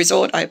phase of the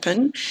resort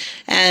open.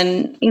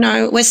 And,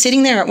 we're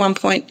sitting there at one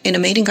point in a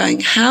meeting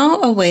going,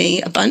 how are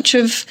we, a bunch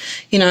of,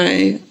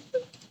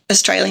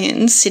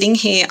 Australians, sitting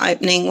here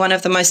opening one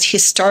of the most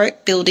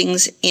historic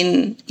buildings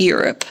in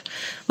Europe?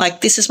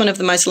 Like, this is one of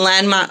the most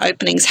landmark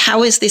openings.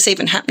 How is this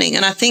even happening?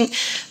 And I think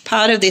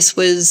part of this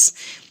was,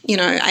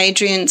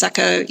 Adrian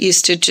Zucker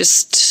used to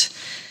just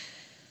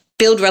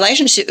build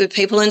relationship with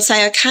people and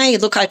say, okay,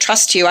 look, I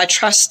trust you. I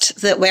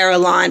trust that we're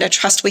aligned. I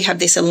trust we have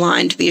this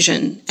aligned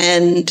vision,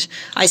 and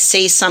I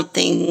see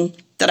something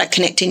that I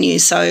connect in you.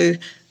 So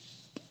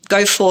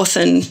go forth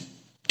and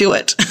do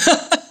it.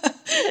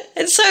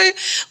 And so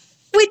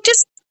we'd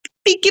just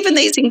be given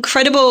these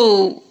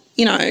incredible,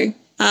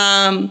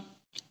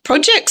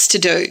 projects to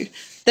do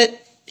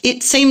that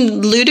it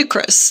seemed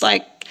ludicrous.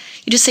 Like,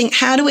 you just think,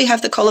 how do we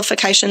have the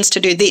qualifications to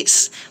do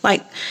this?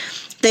 Like,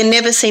 there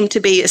never seemed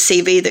to be a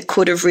CV that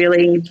could have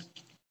really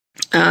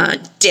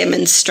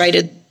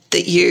demonstrated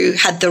that you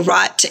had the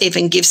right to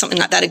even give something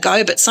like that a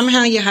go. But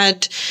somehow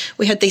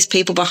we had these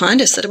people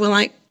behind us that were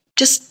like,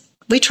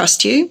 we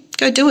trust you,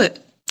 go do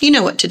it. You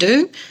know what to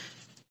do.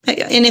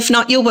 And if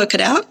not, you'll work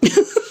it out.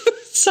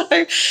 So,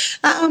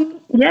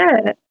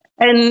 yeah.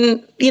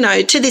 And,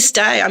 to this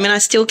day, I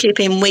still keep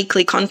in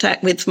weekly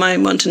contact with my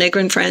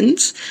Montenegrin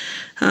friends.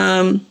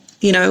 We're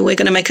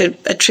going to make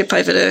a trip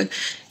over to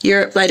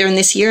Europe later in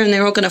this year, and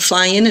they're all going to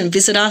fly in and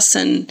visit us.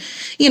 And,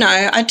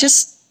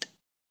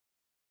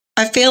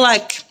 I feel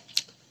like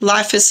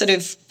life has sort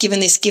of given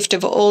this gift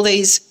of all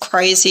these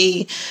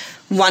crazy,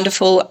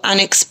 wonderful,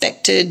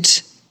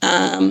 unexpected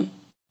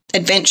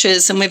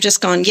adventures, and we've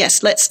just gone,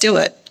 yes, let's do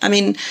it.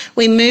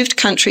 We moved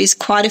countries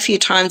quite a few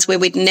times where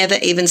we'd never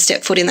even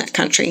stepped foot in that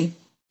country,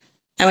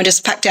 and we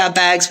just packed our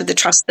bags with the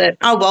trust that,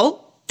 oh,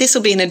 well, this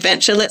will be an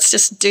adventure, let's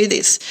just do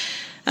this.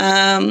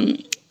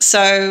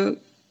 So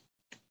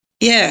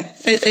yeah,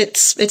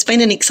 it's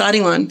been an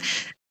exciting one.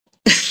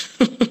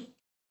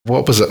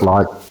 What was it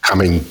like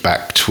coming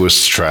back to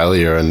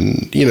Australia?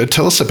 And,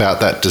 tell us about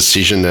that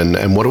decision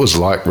and what it was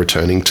like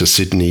returning to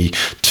Sydney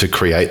to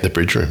create the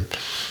Bridge Room.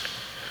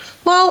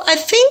 Well, I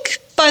think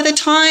by the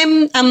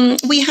time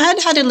we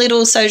had a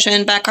little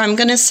sojourn back, I'm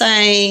going to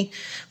say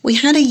we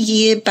had a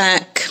year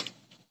back,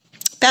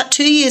 about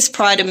 2 years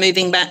prior to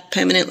moving back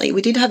permanently.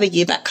 We did have a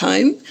year back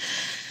home,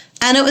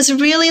 and it was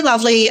really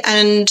lovely.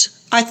 And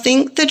I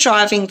think the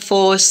driving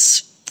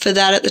force for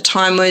that at the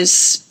time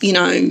was,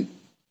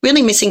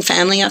 really missing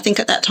family, I think,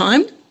 at that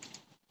time.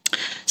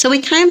 So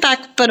we came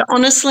back, but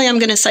honestly, I'm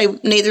going to say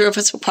neither of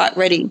us were quite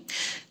ready.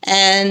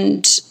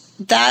 And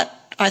that,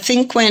 I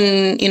think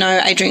when,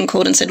 Adrian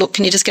called and said, look,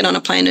 can you just get on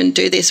a plane and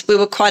do this? We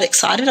were quite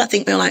excited. I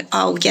think we were like,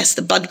 oh, yes,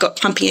 the blood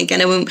got pumping again.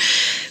 And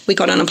we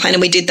got on a plane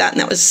and we did that. And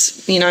that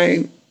was,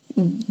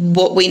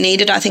 what we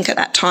needed, I think, at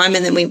that time.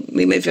 And then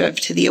we moved over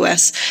to the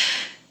US.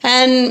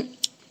 And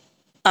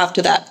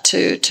after that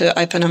to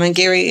open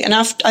Amangiri. And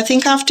I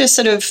think after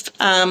sort of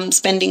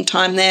spending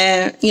time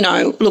there,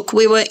 look,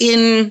 we were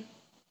in,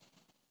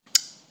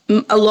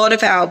 a lot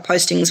of our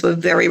postings were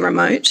very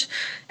remote,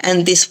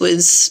 and this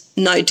was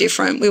no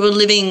different. We were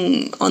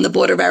living on the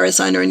border of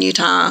Arizona and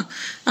Utah.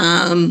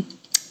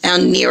 Our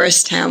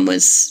nearest town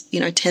was,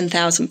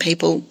 10,000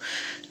 people,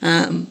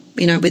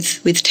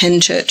 with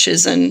 10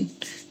 churches and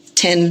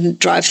 10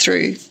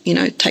 drive-through,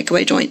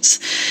 takeaway joints.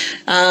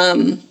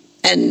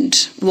 And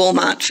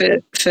Walmart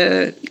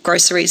for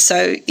groceries.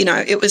 So,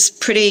 it was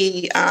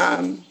pretty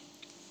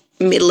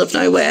middle of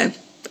nowhere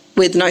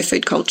with no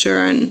food culture,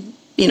 and,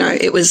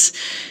 it was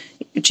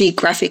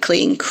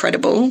geographically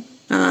incredible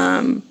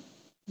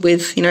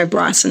with,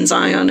 Bryce and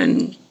Zion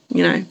and,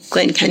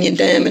 Glen Canyon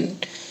Dam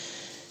and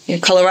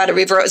Colorado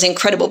River. It was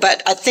incredible.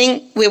 But I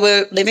think we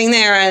were living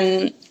there,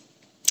 and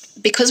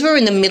because we were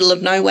in the middle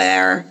of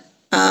nowhere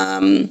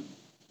trying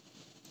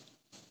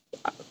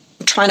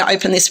to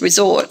open this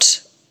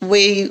resort,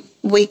 we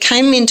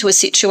came into a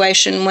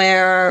situation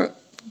where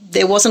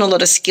there wasn't a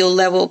lot of skill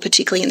level,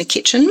 particularly in the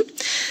kitchen.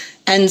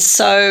 And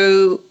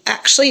so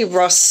actually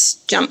Ross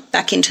jumped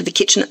back into the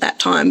kitchen at that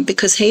time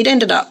because he'd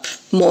ended up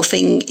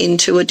morphing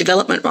into a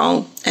development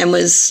role and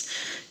was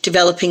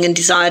developing and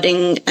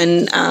designing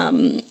and,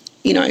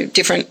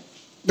 different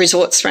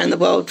resorts around the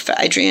world for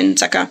Adrian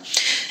Zucker,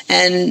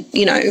 and,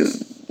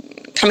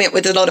 coming up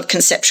with a lot of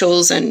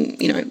conceptuals and,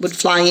 would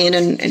fly in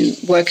and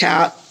work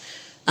out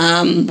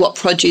what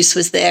produce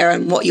was there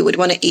and what you would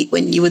want to eat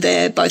when you were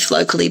there, both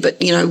locally,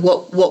 but,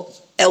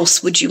 what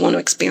else would you want to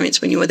experience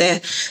when you were there?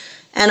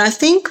 And I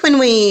think when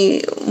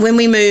we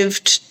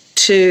moved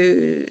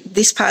to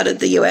this part of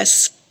the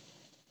US,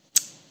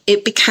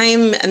 it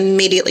became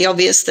immediately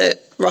obvious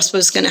that Ross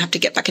was going to have to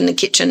get back in the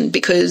kitchen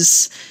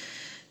because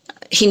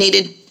he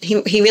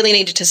really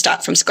needed to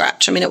start from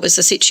scratch. I mean, it was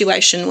a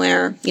situation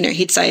where,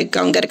 he'd say,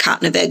 go and get a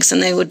carton of eggs,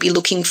 and they would be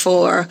looking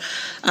for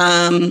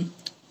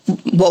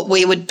what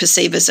we would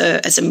perceive as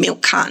a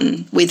milk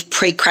carton with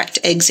pre-cracked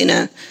eggs in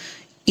a,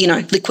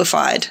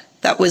 liquefied.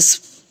 That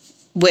was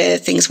where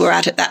things were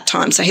at that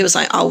time. So he was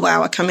like, oh,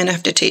 wow, I come in and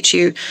have to teach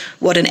you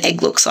what an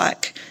egg looks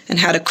like and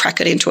how to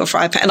crack it into a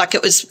fry pan. Like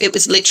it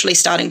was literally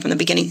starting from the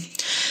beginning.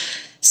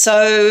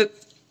 So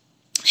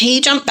he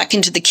jumped back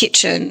into the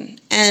kitchen,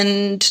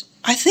 and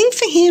I think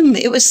for him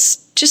it was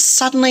just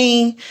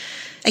suddenly,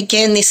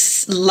 again,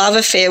 this love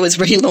affair was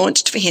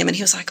relaunched for him, and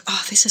he was like,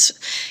 oh, this is,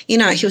 he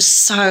was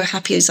so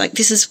happy. He was like,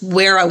 this is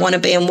where I want to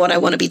be and what I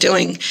want to be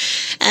doing.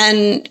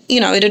 And,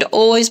 it had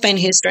always been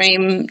his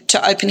dream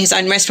to open his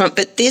own restaurant,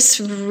 but this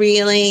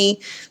really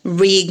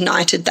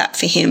reignited that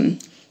for him.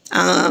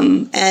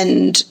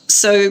 And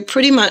so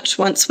pretty much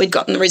once we'd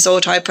gotten the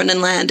resort open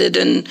and landed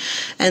and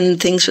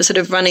things were sort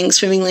of running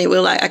swimmingly, we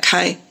were like,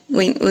 okay,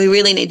 we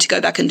really need to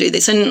go back and do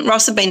this. And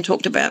Ross had been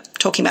talking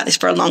about this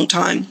for a long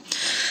time.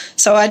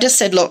 So I just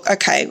said, look,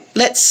 okay,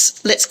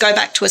 let's go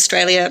back to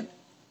Australia.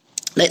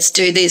 Let's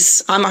do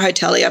this. I'm a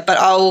hotelier, but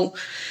I'll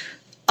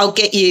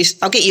get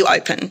you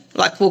open.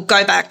 Like, we'll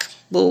go back,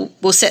 we'll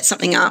set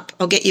something up,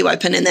 I'll get you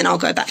open, and then I'll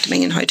go back to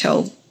being in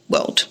hotel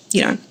world,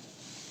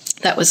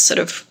 That was sort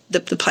of the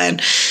plan.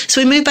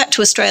 So we moved back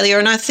to Australia,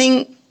 and I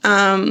think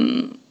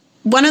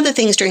one of the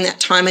things during that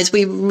time is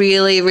we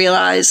really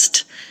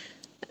realised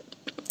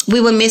we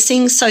were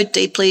missing so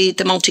deeply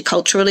the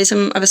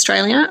multiculturalism of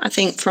Australia. I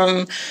think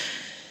from,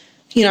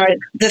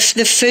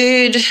 the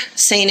food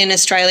scene in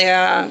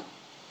Australia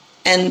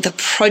and the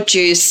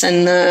produce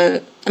and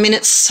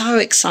it's so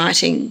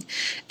exciting,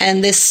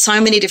 and there's so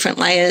many different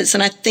layers,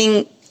 and I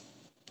think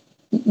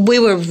we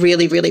were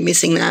really, really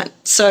missing that.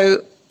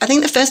 So I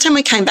think the first time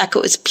we came back,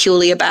 it was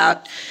purely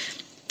about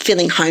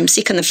feeling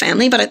homesick in the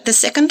family. But the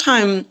second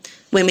time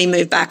when we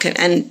moved back,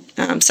 and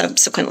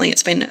subsequently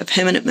it's been a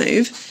permanent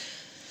move,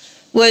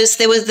 was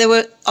there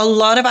were a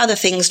lot of other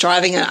things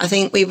driving it. I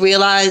think we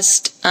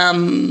realised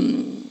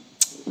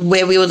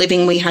where we were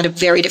living, we had a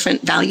very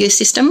different value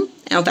system.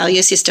 Our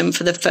value system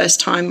for the first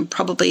time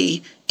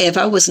probably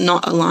ever was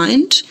not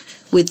aligned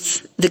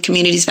with the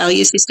community's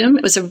value system.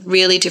 It was a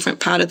really different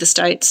part of the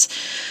States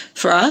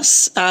for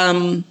us.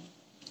 And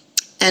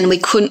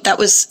it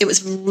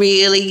was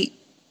really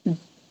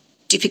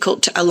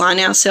difficult to align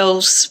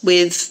ourselves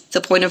with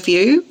the point of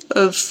view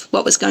of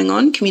what was going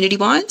on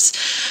community-wise.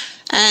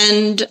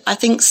 And I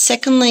think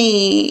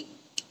secondly,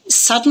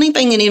 suddenly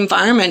being in an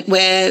environment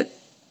where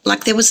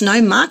there was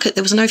no market,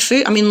 there was no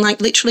food. I mean,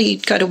 literally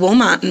you'd go to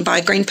Walmart and buy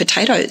green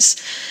potatoes.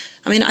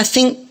 I mean, I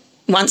think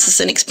once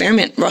as an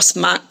experiment, Ross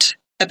marked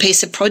a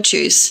piece of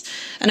produce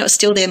and it was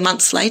still there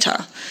months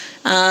later.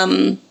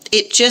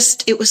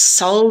 It was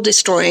soul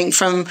destroying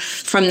from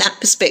that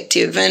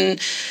perspective. And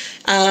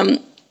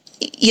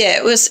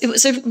it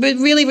was a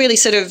really, really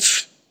sort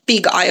of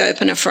big eye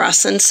opener for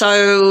us. And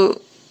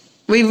so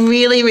we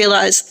really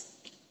realised,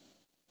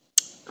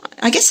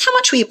 I guess, how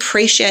much we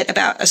appreciate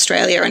about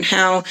Australia and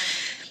how,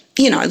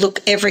 look,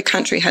 every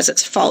country has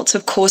its faults,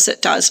 of course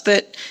it does,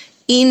 but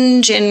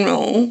in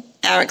general,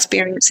 our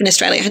experience in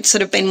Australia had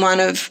sort of been one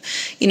of,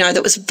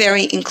 that was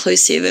very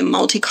inclusive and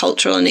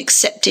multicultural and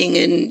accepting,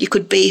 and you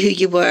could be who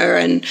you were.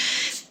 And,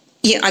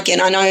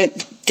 again, I know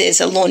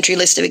there's a laundry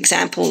list of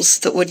examples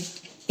that would,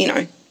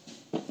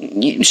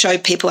 show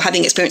people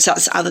having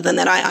experiences other than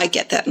that. I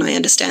get that and I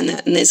understand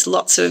that, and there's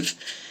lots of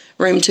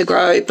room to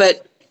grow.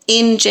 But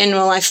in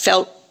general, I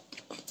felt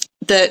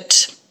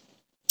that,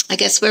 I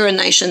guess, we're a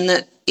nation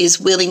that is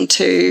willing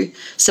to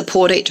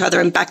support each other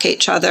and back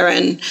each other.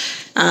 And,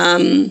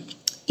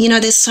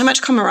 there's so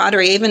much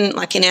camaraderie, even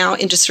in our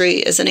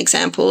industry as an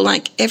example,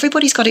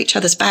 everybody's got each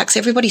other's backs.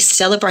 Everybody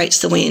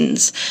celebrates the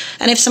wins.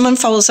 And if someone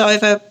falls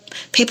over,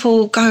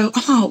 people go,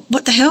 oh,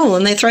 what the hell?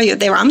 And they throw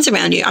their arms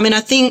around you. I mean, I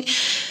think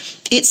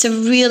it's a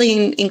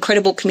really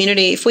incredible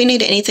community. If we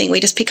need anything, we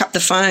just pick up the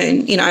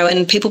phone,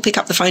 and people pick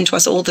up the phone to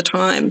us all the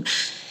time.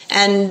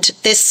 And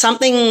there's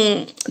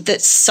something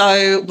that's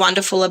so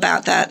wonderful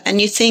about that. And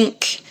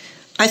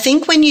I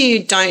think when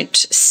you don't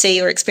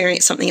see or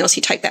experience something else,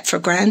 you take that for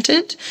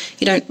granted.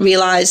 You don't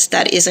realise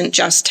that isn't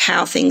just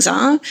how things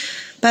are.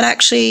 But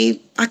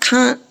actually, I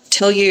can't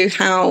tell you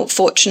how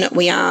fortunate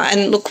we are.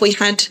 And look, we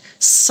had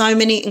so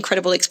many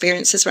incredible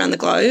experiences around the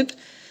globe,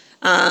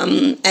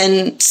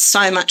 and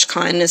so much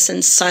kindness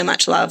and so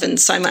much love and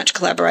so much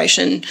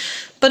collaboration,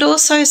 but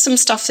also some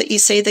stuff that you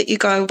see that you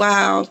go,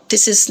 wow,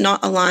 this is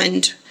not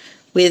aligned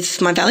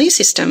with my value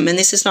system, and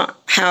this is not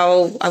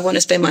how I want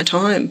to spend my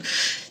time.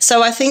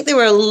 So I think there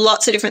were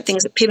lots of different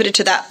things that pivoted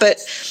to that. But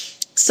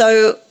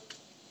so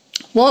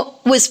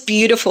what was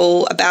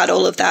beautiful about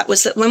all of that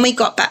was that when we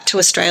got back to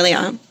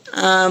Australia,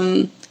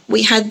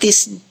 we had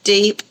this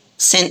deep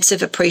sense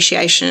of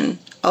appreciation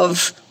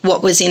of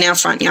what was in our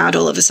front yard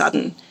all of a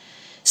sudden.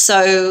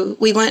 So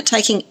we weren't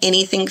taking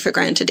anything for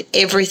granted.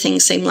 Everything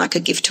seemed like a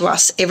gift to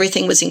us.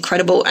 Everything was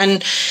incredible.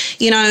 And,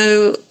 you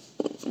know,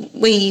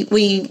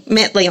 we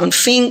met Leon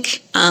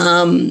Fink,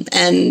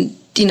 and,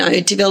 you know,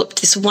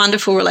 developed this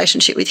wonderful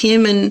relationship with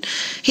him. And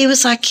he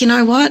was like, you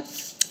know what,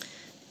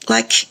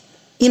 like,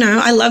 you know,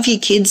 I love you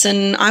kids,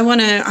 and I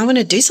want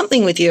to do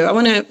something with you. I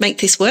want to make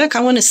this work.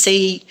 I want to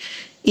see,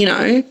 you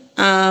know,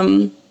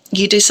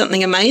 you do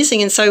something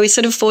amazing. And so we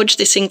sort of forged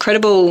this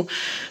incredible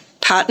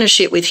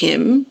partnership with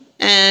him.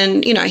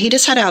 And, you know, he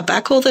just had our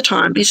back all the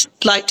time. He's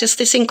like just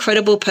this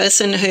incredible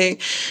person who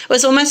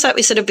was almost like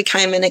we sort of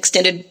became an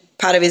extended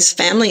part of his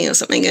family or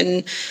something,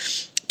 and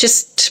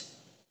just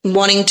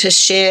wanting to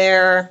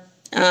share,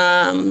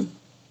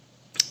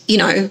 you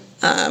know,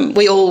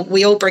 we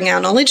all bring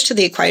our knowledge to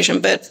the equation.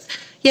 But,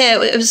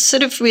 yeah, it was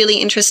sort of really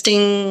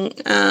interesting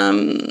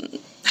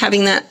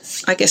having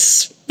that, I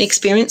guess,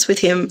 experience with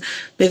him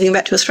moving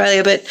back to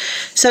Australia. But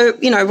so,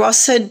 you know,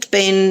 Ross had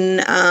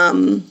been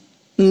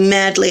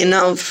madly in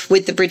love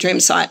with the Bridge Room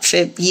site for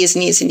years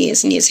and years and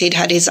years and years. He'd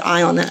had his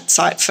eye on that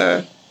site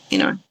for, you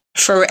know,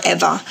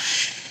 forever.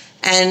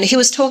 And he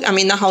was talking, I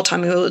mean, the whole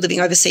time we were living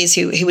overseas,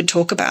 he would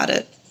talk about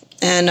it.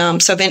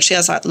 And so eventually I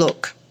was like,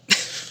 look,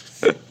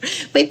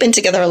 we've been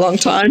together a long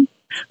time.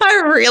 I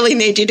really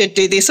need you to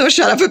do this or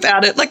shut up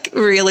about it. Like,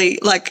 really,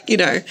 like, you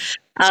know,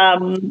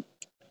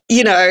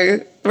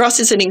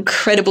 Ross is an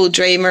incredible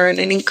dreamer and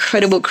an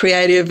incredible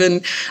creative.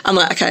 And I'm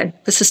like, okay,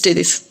 let's just do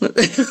this.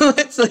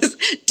 let's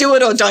do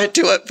it or don't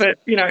do it. But,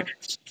 you know,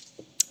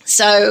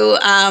 so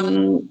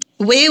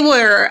we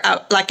were,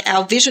 like,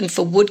 our vision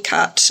for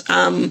Woodcut,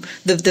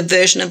 the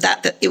version of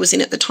that it was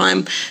in at the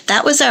time,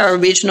 that was our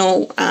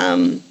original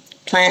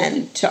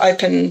plan to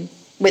open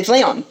with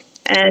Leon.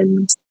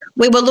 And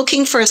we were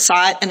looking for a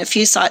site, and a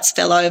few sites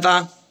fell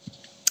over.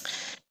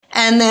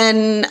 And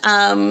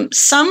then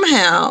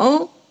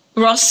somehow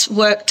Ross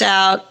worked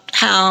out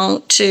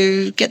how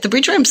to get the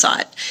Bridge Room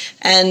site.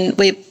 And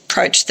we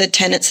approached the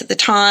tenants at the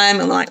time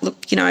and were like,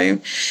 look, you know,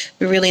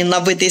 we're really in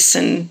love with this,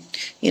 and,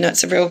 you know,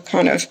 it's a real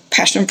kind of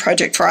passion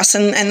project for us.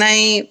 And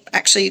they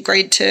actually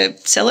agreed to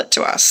sell it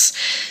to us.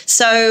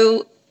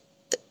 So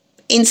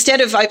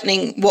instead of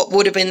opening what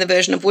would have been the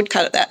version of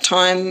Woodcut at that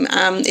time,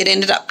 it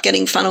ended up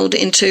getting funneled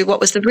into what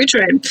was the Bridge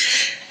Room.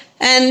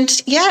 And,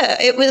 yeah,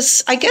 it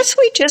was, I guess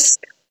we just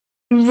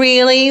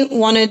really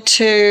wanted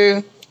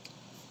to,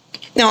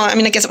 no, I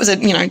mean, I guess it was a,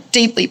 you know,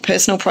 deeply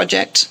personal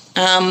project.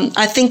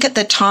 I think at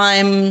the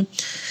time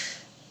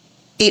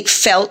it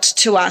felt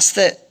to us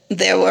that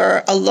there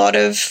were a lot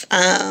of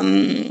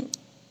fine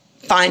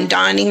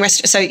dining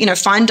restaurants. So, you know,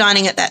 fine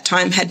dining at that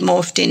time had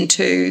morphed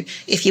into,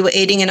 if you were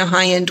eating in a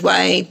high-end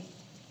way,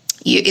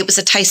 it was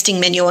a tasting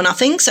menu or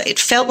nothing. So it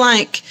felt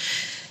like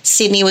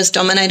Sydney was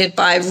dominated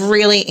by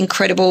really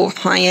incredible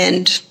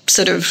high-end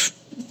sort of,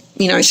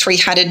 you know,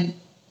 three-hatted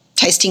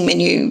tasting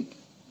menu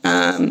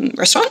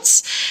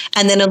restaurants,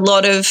 and then a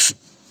lot of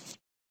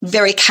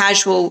very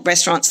casual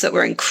restaurants that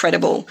were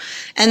incredible.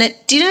 And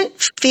it didn't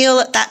feel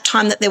at that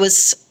time that there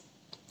was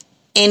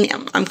any,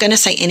 I'm going to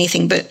say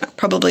anything, but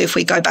probably if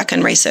we go back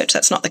and research,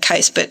 that's not the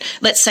case, but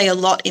let's say a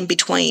lot in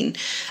between.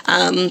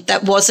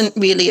 That wasn't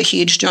really a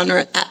huge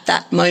genre at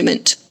that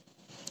moment.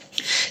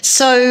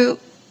 So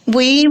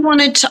we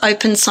wanted to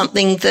open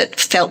something that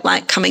felt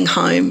like coming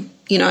home,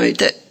 you know,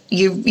 that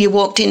you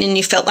walked in and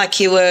you felt like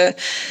you were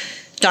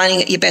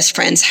dining at your best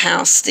friend's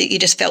house, that you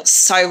just felt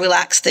so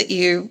relaxed that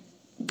you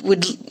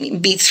would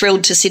be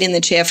thrilled to sit in the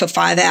chair for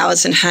 5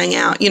 hours and hang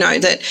out, you know,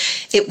 that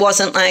it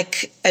wasn't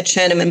like a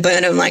Churnham and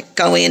Burnham, like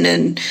go in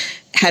and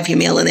have your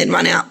meal and then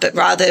run out, but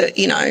rather,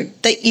 you know,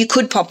 that you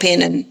could pop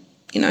in and,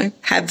 you know,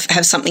 have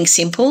something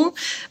simple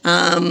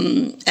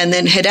and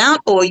then head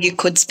out, or you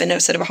could spend a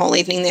sort of a whole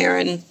evening there.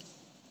 And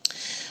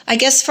I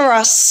guess for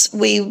us,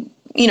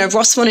 you know,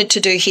 Ross wanted to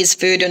do his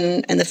food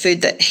and the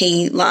food that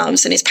he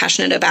loves and is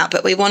passionate about,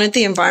 but we wanted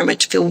the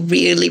environment to feel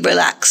really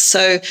relaxed.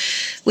 So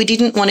we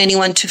didn't want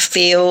anyone to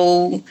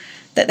feel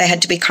that they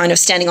had to be kind of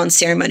standing on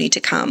ceremony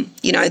to come,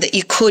 you know, that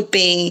you could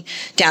be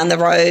down the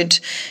road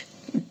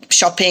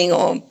shopping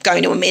or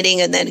going to a meeting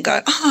and then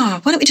go, oh,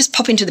 why don't we just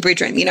pop into the Bridge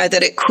Room, you know,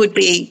 that it could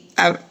be,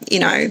 you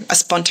know, a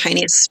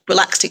spontaneous,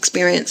 relaxed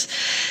experience.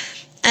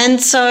 And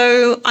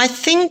so I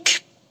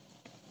think,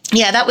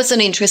 yeah, that was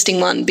an interesting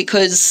one,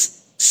 because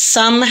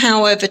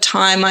somehow over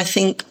time, I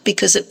think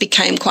because it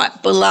became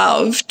quite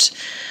beloved,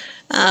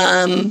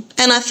 and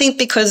I think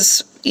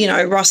because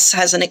Ross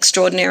has an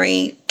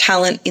extraordinary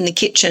talent in the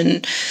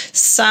kitchen,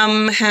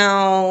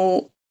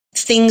 somehow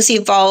things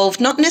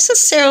evolved, not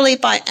necessarily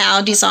by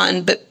our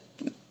design, but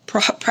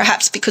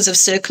perhaps because of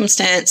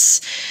circumstance,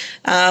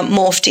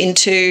 morphed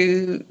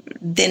into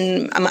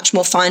then a much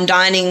more fine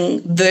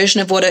dining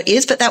version of what it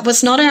is. But that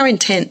was not our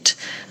intent.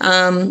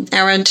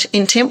 Our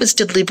intent was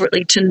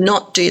deliberately to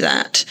not do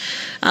that.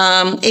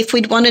 If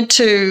we'd wanted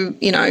to,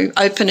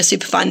 open a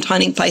super fine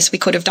dining place, we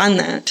could have done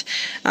that.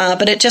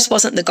 But it just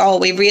wasn't the goal.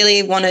 We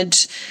really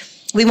wanted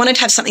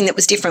to have something that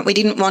was different. We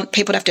didn't want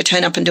people to have to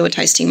turn up and do a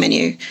tasting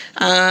menu.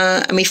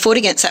 And we fought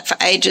against that for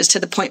ages, to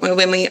the point where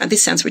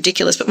this sounds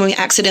ridiculous, but when we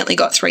accidentally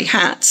got 3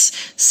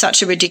 hats,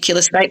 such a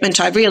ridiculous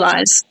statement, I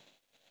realised,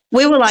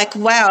 we were like,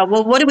 wow,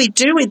 well, what do we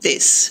do with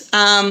this?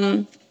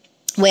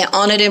 We're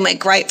honoured and we're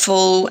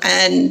grateful,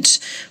 and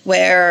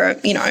we're,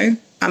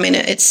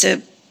 it's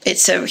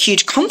a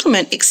huge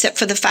compliment, except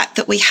for the fact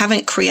that we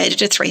haven't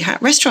created a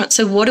 3-hat restaurant.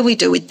 So what do we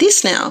do with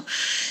this now?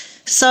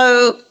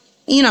 So,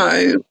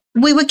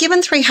 we were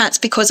given 3 hats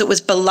because it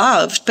was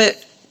beloved,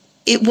 but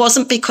it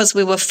wasn't because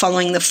we were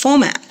following the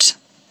format,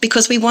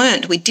 because we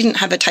weren't. We didn't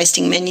have a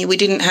tasting menu. We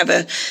didn't have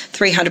a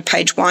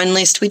 300-page wine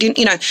list. We didn't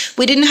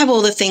have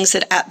all the things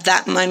that at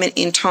that moment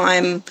in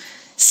time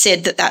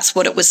said that that's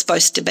what it was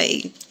supposed to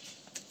be.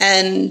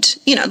 And,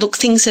 look,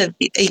 things have,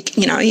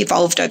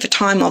 evolved over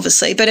time,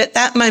 obviously, but at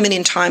that moment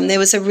in time, there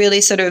was a really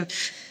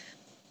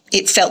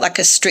it felt like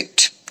a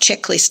strict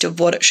checklist of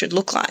what it should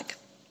look like.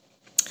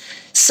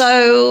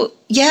 So,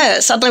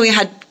 suddenly we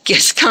had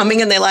guests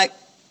coming and they're like,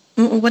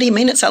 what do you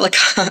mean it's a la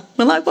carte?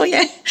 We're like, well,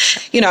 yeah,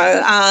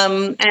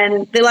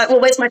 and they're like, well,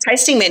 where's my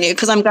tasting menu?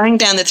 Because I'm going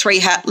down the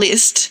 3-hat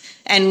list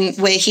and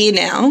we're here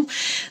now.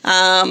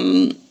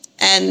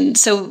 And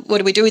so what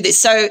do we do with this?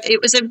 So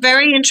it was a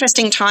very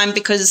interesting time,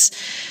 because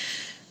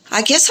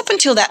I guess up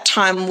until that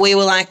time we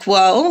were like,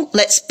 well,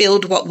 let's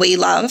build what we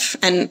love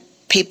and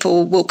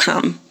people will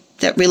come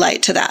that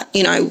relate to that.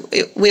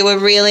 We were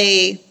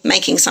really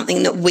making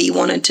something that we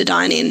wanted to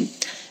dine in.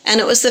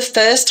 And it was the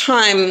first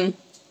time,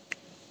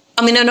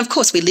 and of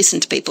course we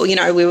listened to people, we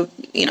were,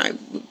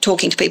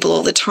 talking to people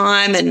all the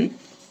time. And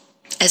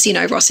as you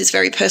know, Ross is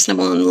very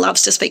personable and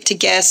loves to speak to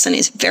guests and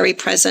is very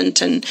present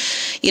and,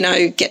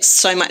 gets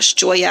so much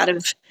joy out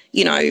of,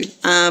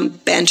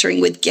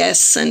 bantering with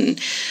guests. And,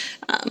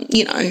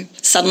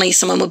 suddenly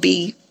someone would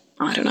be,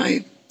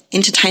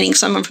 entertaining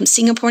someone from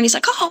Singapore, and he's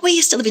like, oh, we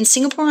used to live in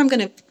Singapore. I'm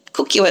going to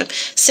cook you a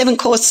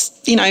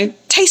 7-course,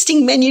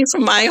 tasting menu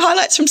from my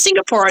highlights from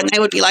Singapore. And they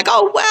would be like,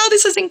 oh, wow,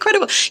 this is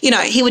incredible.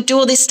 He would do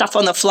all this stuff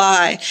on the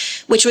fly,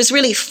 which was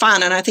really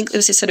fun. And I think there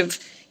was this sort of,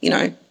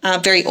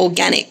 very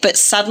organic. But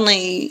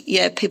suddenly,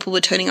 people were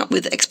turning up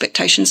with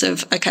expectations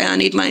of, okay, I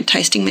need my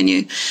tasting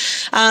menu.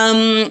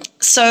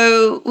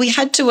 So we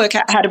had to work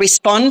out how to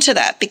respond to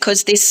that,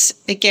 because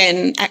this,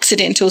 again,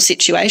 accidental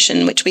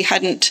situation, which we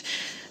hadn't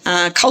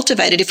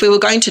cultivated. If we were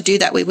going to do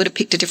that, we would have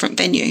picked a different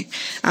venue.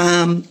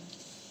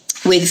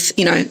 With,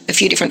 a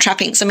few different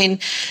trappings. At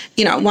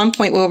one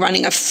point we were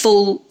running a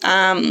full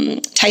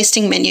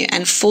tasting menu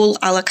and full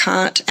a la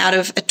carte out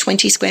of a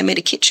 20 square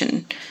metre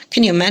kitchen.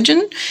 Can you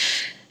imagine?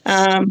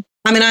 I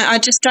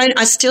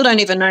still don't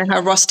even know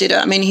how Ross did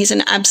it. He's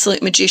an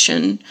absolute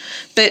magician.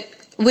 But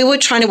we were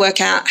trying to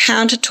work out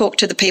how to talk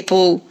to the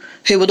people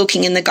who were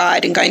looking in the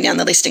guide and going down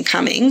the list and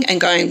coming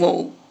and going,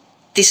 well,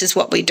 this is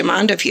what we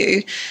demand of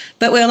you.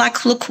 But we're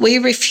like, look, we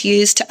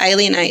refuse to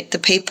alienate the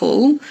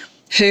people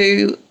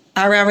who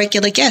are our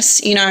regular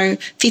guests.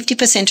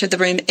 50% of the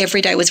room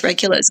every day was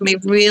regulars. We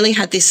really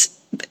had this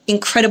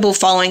incredible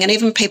following, and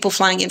even people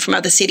flying in from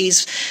other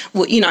cities,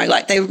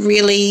 they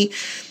really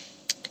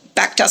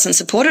backed us and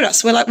supported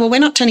us. We're like, well, we're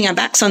not turning our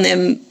backs on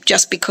them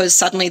just because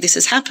suddenly this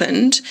has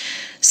happened.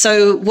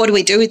 So what do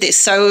we do with this?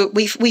 So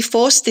we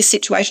forced this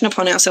situation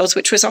upon ourselves,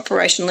 which was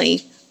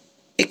operationally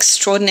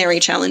extraordinarily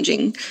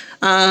challenging,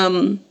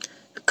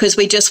 because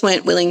we just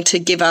weren't willing to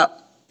give up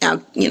our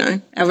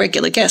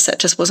regular guests. That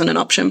just wasn't an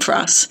option for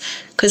us,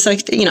 because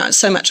it's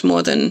so much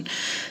more than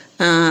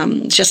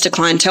just a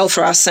clientele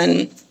for us.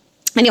 And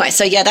anyway,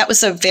 so that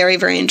was a very,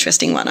 very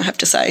interesting one, I have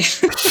to say.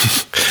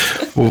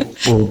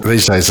 well,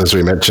 these days, as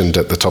we mentioned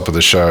at the top of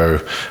the show,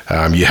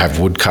 you have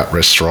Woodcut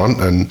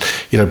restaurant, and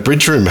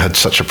Bridge Room had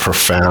such a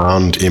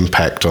profound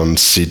impact on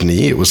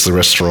Sydney. It was the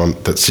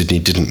restaurant that Sydney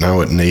didn't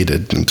know it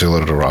needed until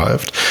it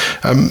arrived.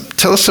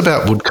 Tell us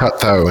about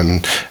Woodcut though,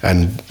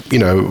 and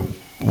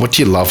what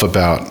do you love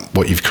about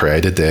what you've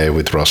created there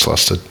with Ross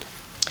Lusted?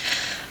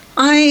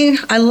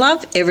 I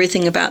love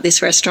everything about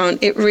this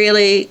restaurant. It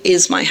really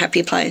is my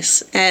happy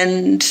place.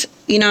 And,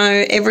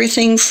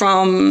 everything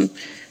from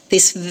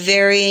this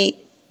very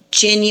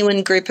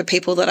genuine group of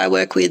people that I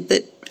work with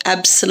that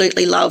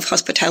absolutely love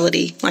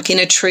hospitality, like in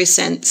a true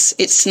sense.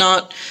 It's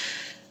not,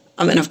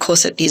 of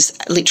course it is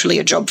literally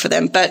a job for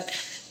them, but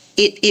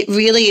it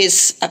really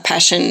is a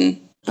passion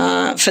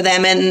for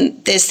them.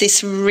 And there's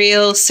this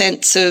real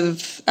sense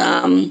of,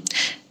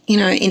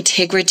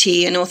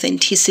 integrity and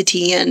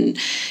authenticity, and,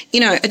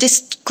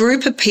 this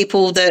group of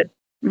people that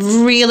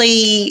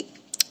really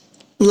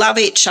love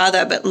each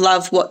other, but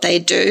love what they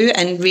do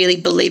and really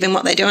believe in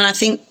what they do. And I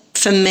think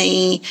for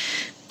me,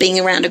 being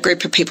around a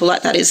group of people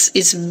like that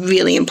is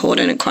really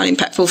important and quite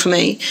impactful for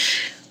me.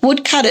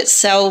 Woodcut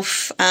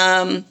itself,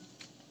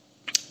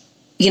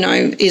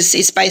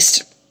 is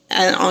based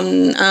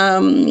on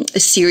a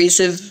series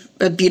of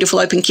beautiful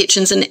open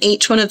kitchens, and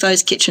each one of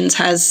those kitchens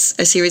has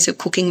a series of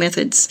cooking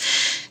methods.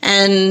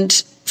 And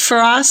for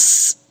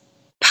us,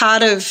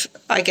 part of,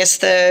 I guess,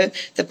 the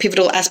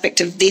pivotal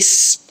aspect of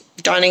this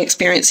dining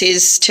experience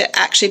is to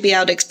actually be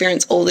able to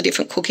experience all the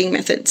different cooking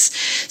methods.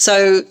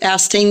 So our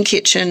steam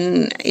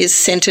kitchen is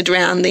centred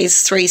around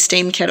these 3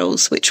 steam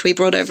kettles, which we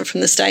brought over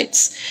from the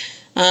States.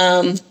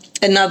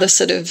 Another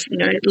sort of,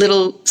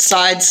 little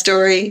side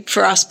story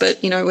for us, but,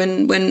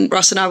 when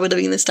Ross and I were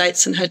living in the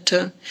States and had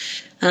to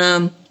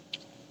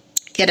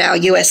get our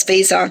US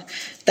visa,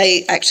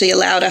 they actually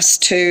allowed us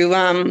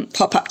to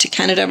pop up to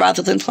Canada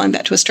rather than flying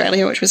back to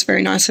Australia, which was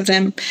very nice of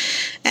them.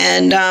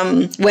 And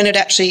when it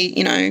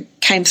actually,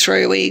 came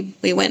through,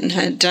 we went and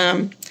had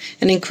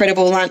an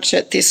incredible lunch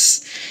at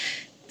this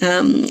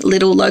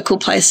little local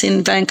place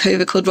in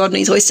Vancouver called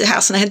Rodney's Oyster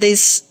House, and they had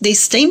these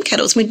steam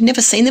kettles. We'd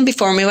never seen them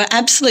before, and we were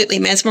absolutely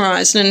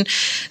mesmerised. And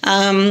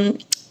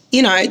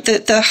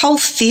the whole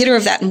theatre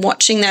of that and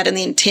watching that and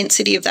the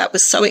intensity of that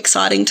was so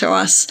exciting to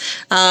us.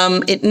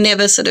 It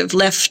never sort of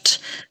left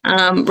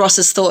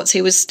Ross's thoughts.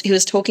 He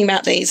was talking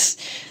about these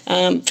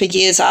for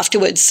years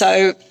afterwards.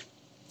 So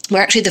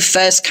we're actually the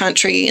first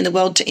country in the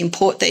world to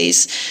import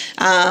these,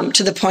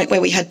 to the point where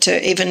we had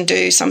to even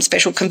do some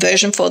special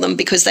conversion for them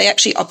because they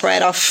actually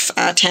operate off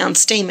town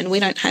steam, and we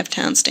don't have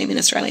town steam in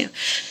Australia.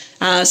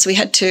 So we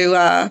had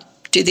to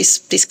do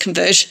this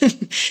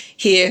conversion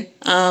here,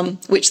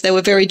 which they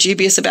were very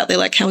dubious about. They're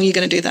like, how are you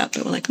going to do that?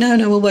 But we're like, no,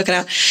 we'll work it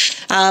out.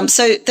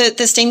 So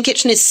the steam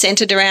kitchen is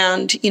centred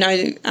around,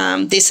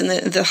 this and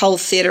the whole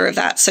theatre of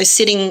that. So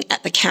sitting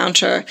at the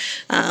counter,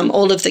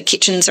 all of the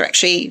kitchens are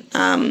actually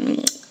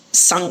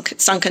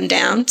sunken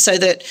down so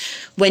that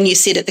when you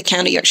sit at the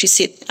counter, you actually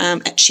sit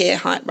at chair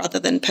height rather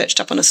than perched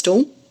up on a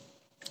stool.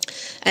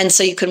 And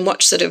so you can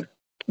watch sort of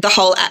the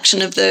whole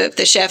action of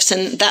the chefs.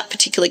 And that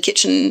particular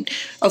kitchen,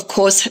 of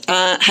course,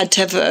 had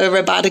to have a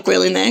robata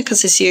grill in there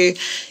because, as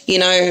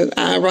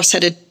Ross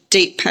had a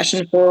deep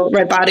passion for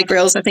robata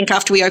grills. I think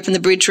after we opened the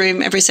Bridge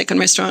Room, every second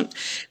restaurant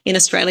in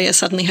Australia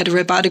suddenly had a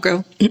robata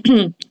grill.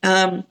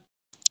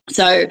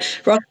 So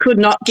Ross could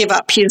not give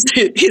up his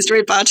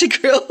robata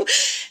grill,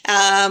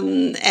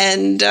 and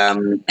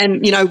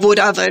wood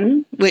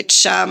oven,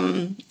 which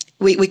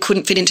we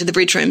couldn't fit into the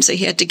Bridge Room, so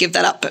he had to give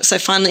that up. But so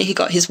finally he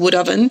got his wood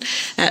oven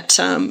at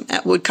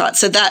Woodcut.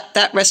 So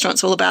that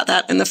restaurant's all about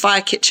that, and the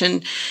fire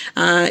kitchen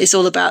is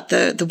all about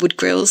the wood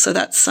grills. So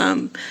that's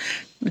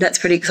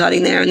pretty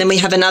exciting there. And then we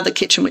have another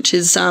kitchen which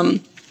is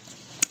the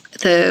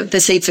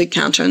seafood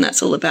counter, and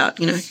that's all about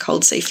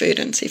cold seafood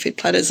and seafood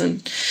platters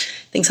and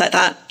things like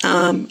that,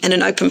 and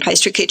an open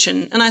pastry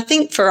kitchen. And I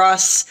think for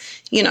us,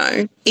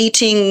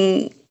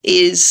 eating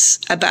is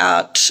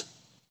about,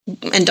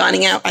 and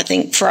dining out, I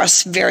think for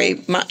us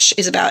very much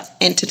is about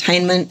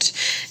entertainment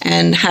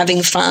and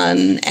having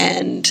fun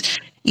and,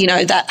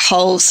 that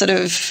whole sort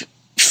of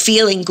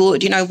feeling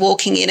good,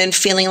 walking in and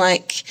feeling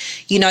like,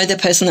 the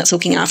person that's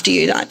looking after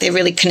you, like they're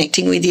really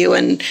connecting with you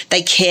and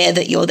they care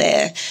that you're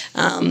there.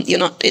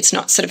 It's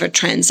not sort of a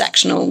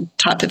transactional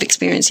type of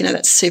experience,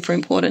 that's super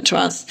important to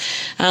us.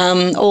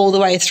 All the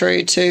way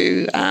through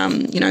to,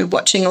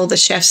 watching all the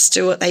chefs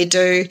do what they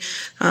do.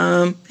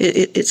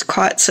 It's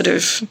quite sort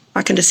of,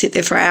 I can just sit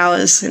there for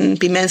hours and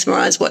be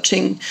mesmerised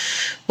watching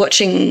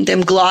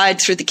them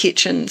glide through the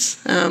kitchens.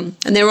 And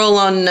they're all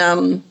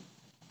on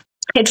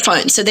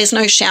headphones, so there's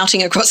no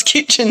shouting across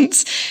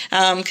kitchens,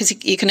 because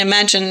you can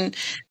imagine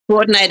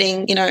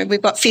coordinating.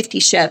 We've got 50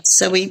 chefs,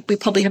 so we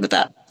probably have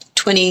about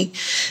 20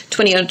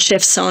 odd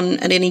chefs on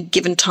at any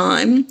given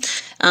time. So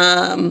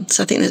I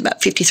think there's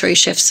about 53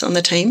 chefs on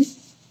the team.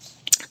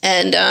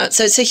 And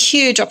so it's a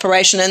huge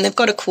operation, and they've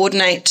got to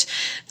coordinate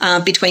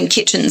between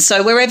kitchens.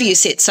 So wherever you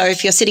sit, so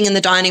if you're sitting in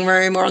the dining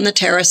room or on the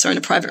terrace or in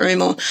a private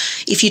room, or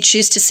if you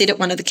choose to sit at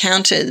one of the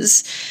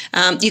counters,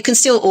 you can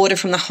still order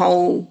from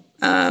the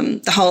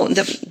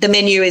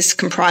menu is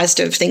comprised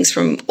of things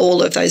from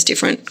all of those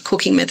different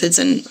cooking methods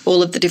and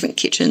all of the different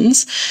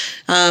kitchens.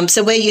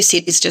 So where you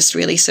sit is just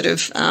really sort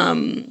of,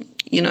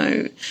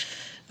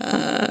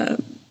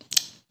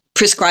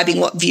 prescribing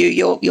what view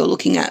you're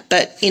looking at.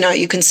 But,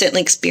 you can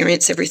certainly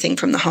experience everything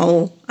from the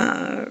whole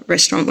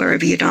restaurant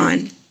wherever you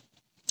dine.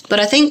 But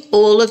I think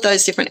all of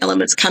those different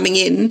elements coming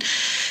in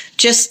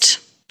just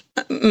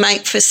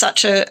make for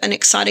such an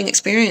exciting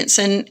experience.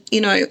 And,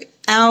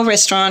 our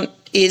restaurant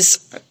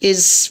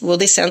is well,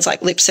 this sounds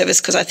like lip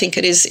service because I think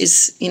it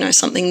is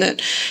something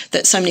that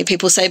so many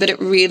people say, but it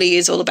really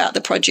is all about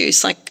the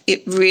produce. Like,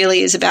 it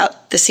really is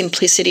about the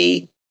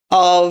simplicity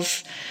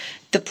of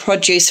the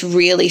produce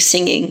really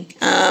singing.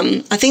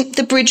 I think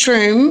the Bridge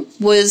Room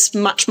was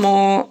much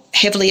more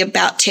heavily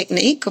about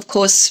technique. Of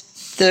course,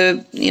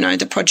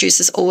 the produce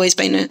has always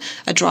been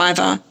a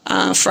driver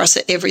for us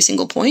at every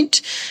single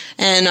point.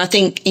 And I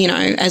think,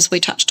 as we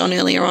touched on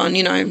earlier on,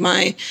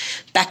 my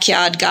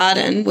backyard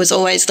garden was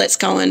always, let's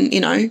go and,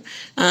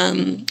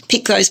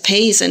 pick those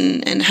peas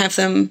and have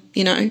them,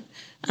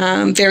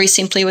 very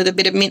simply with a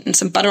bit of mint and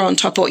some butter on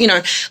top, or,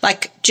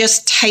 like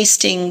just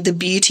tasting the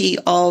beauty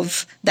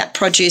of that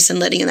produce and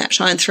letting that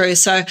shine through.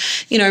 So,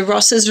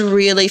 Ross is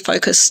really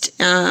focused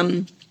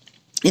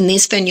in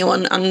this venue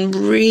on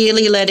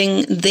really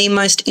letting the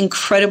most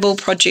incredible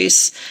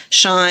produce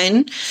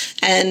shine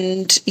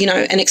and,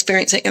 and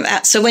experiencing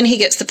that. So when he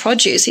gets the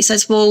produce, he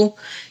says, well,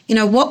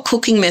 what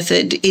cooking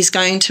method is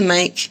going to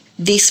make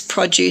this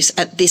produce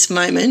at this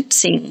moment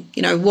sing?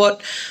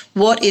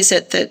 What is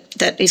it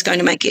that is going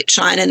to make it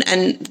shine?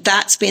 And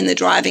that's been the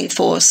driving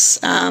force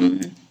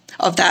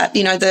of that.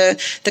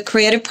 The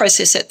creative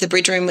process at the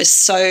Bridge Room was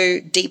so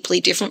deeply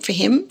different for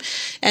him.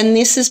 And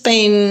this has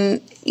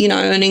been,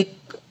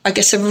 a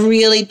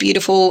really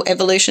beautiful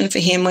evolution for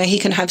him where he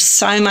can have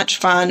so much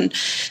fun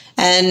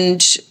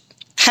and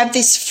have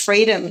this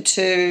freedom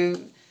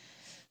to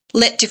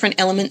let different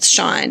elements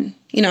shine.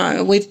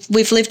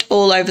 We've lived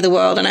all over the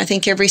world, and I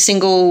think every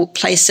single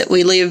place that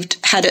we lived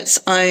had its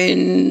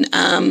own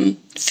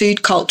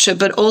food culture.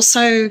 But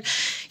also,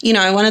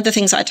 one of the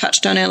things I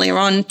touched on earlier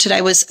on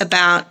today was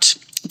about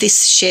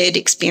this shared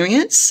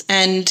experience.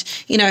 And,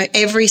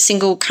 every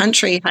single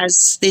country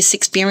has this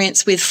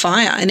experience with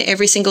fire, and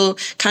every single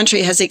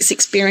country has this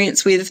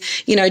experience with,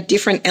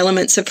 different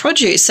elements of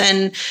produce.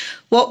 And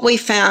what we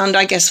found,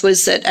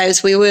 was that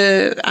as we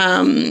were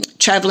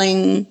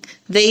traveling,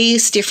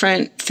 these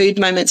different food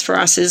moments for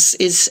us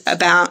is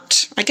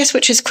about,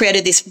 which has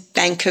created this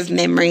bank of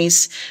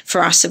memories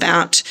for us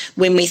about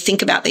when we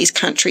think about these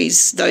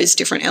countries, those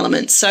different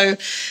elements. So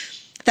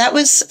that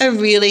was a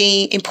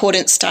really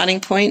important starting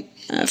point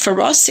for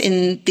Ross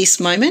in this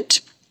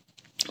moment,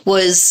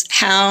 was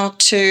how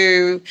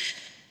to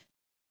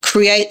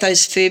create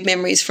those food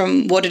memories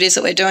from what it is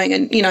that we're doing.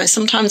 And,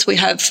 sometimes we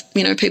have,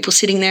 people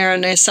sitting there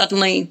and they're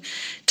suddenly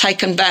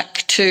taken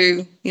back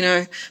to,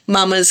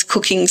 mama's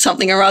cooking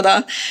something or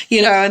other,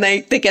 and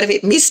they get a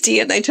bit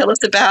misty and they tell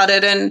us about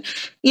it. And,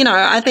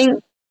 I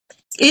think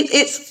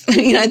it's,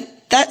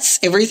 that's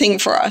everything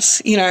for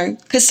us,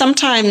 because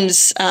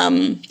sometimes,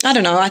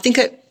 I think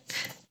it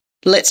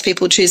lets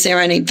people choose their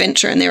own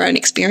adventure and their own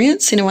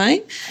experience in a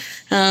way.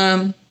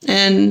 And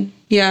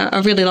yeah, I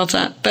really love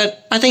that.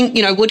 But I think,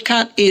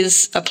 Woodcut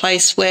is a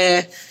place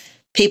where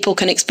people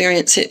can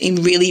experience it in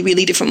really,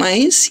 really different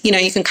ways. You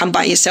can come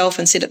by yourself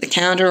and sit at the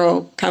counter,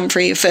 or come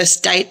for your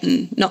first date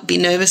and not be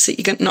nervous that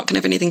you're not going to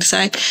have anything to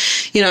say,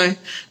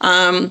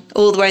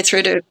 all the way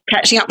through to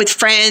catching up with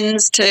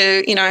friends,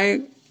 to,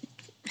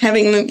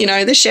 having,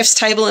 the chef's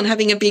table and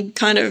having a big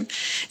kind of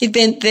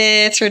event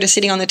there, through to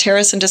sitting on the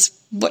terrace and just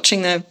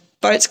watching the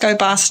boats go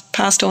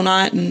past all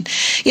night. And,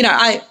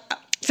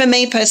 for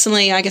me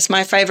personally,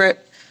 my favourite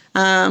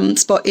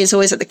spot is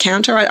always at the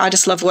counter. I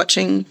just love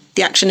watching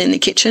the action in the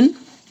kitchen.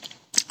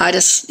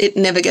 It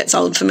never gets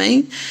old for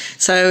me.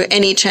 So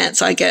any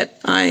chance I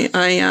get, I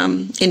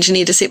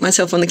engineer to sit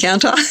myself on the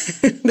counter.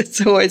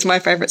 That's always my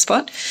favourite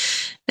spot.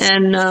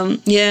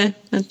 And,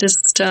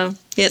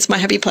 it's my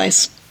happy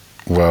place.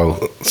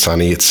 Well,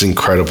 Sunny, it's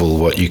incredible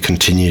what you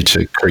continue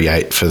to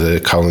create for the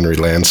culinary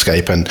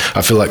landscape, and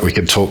I feel like we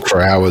could talk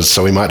for hours,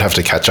 so we might have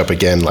to catch up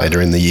again later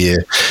in the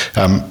year.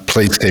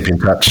 Please keep in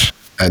touch,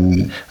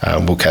 and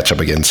we'll catch up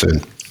again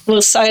soon.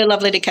 Well, so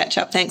lovely to catch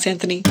up. Thanks,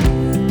 Anthony.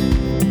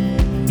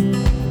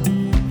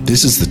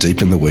 This is the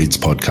Deep in the Weeds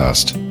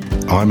podcast.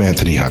 I'm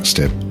Anthony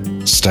Huckstep.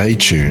 Stay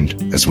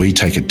tuned as we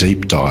take a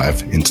deep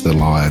dive into the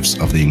lives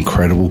of the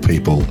incredible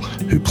people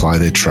who ply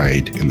their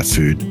trade in the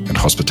food and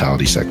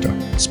hospitality sector.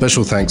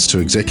 Special thanks to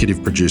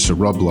executive producer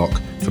Rob Locke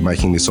for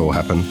making this all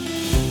happen.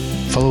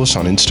 Follow us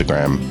on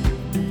Instagram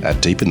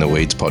at Deep in the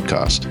Weeds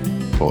Podcast,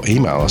 or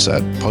email us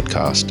at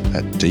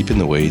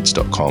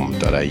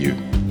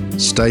podcast@deepintheweeds.com.au.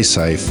 Stay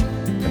safe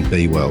and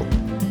be well.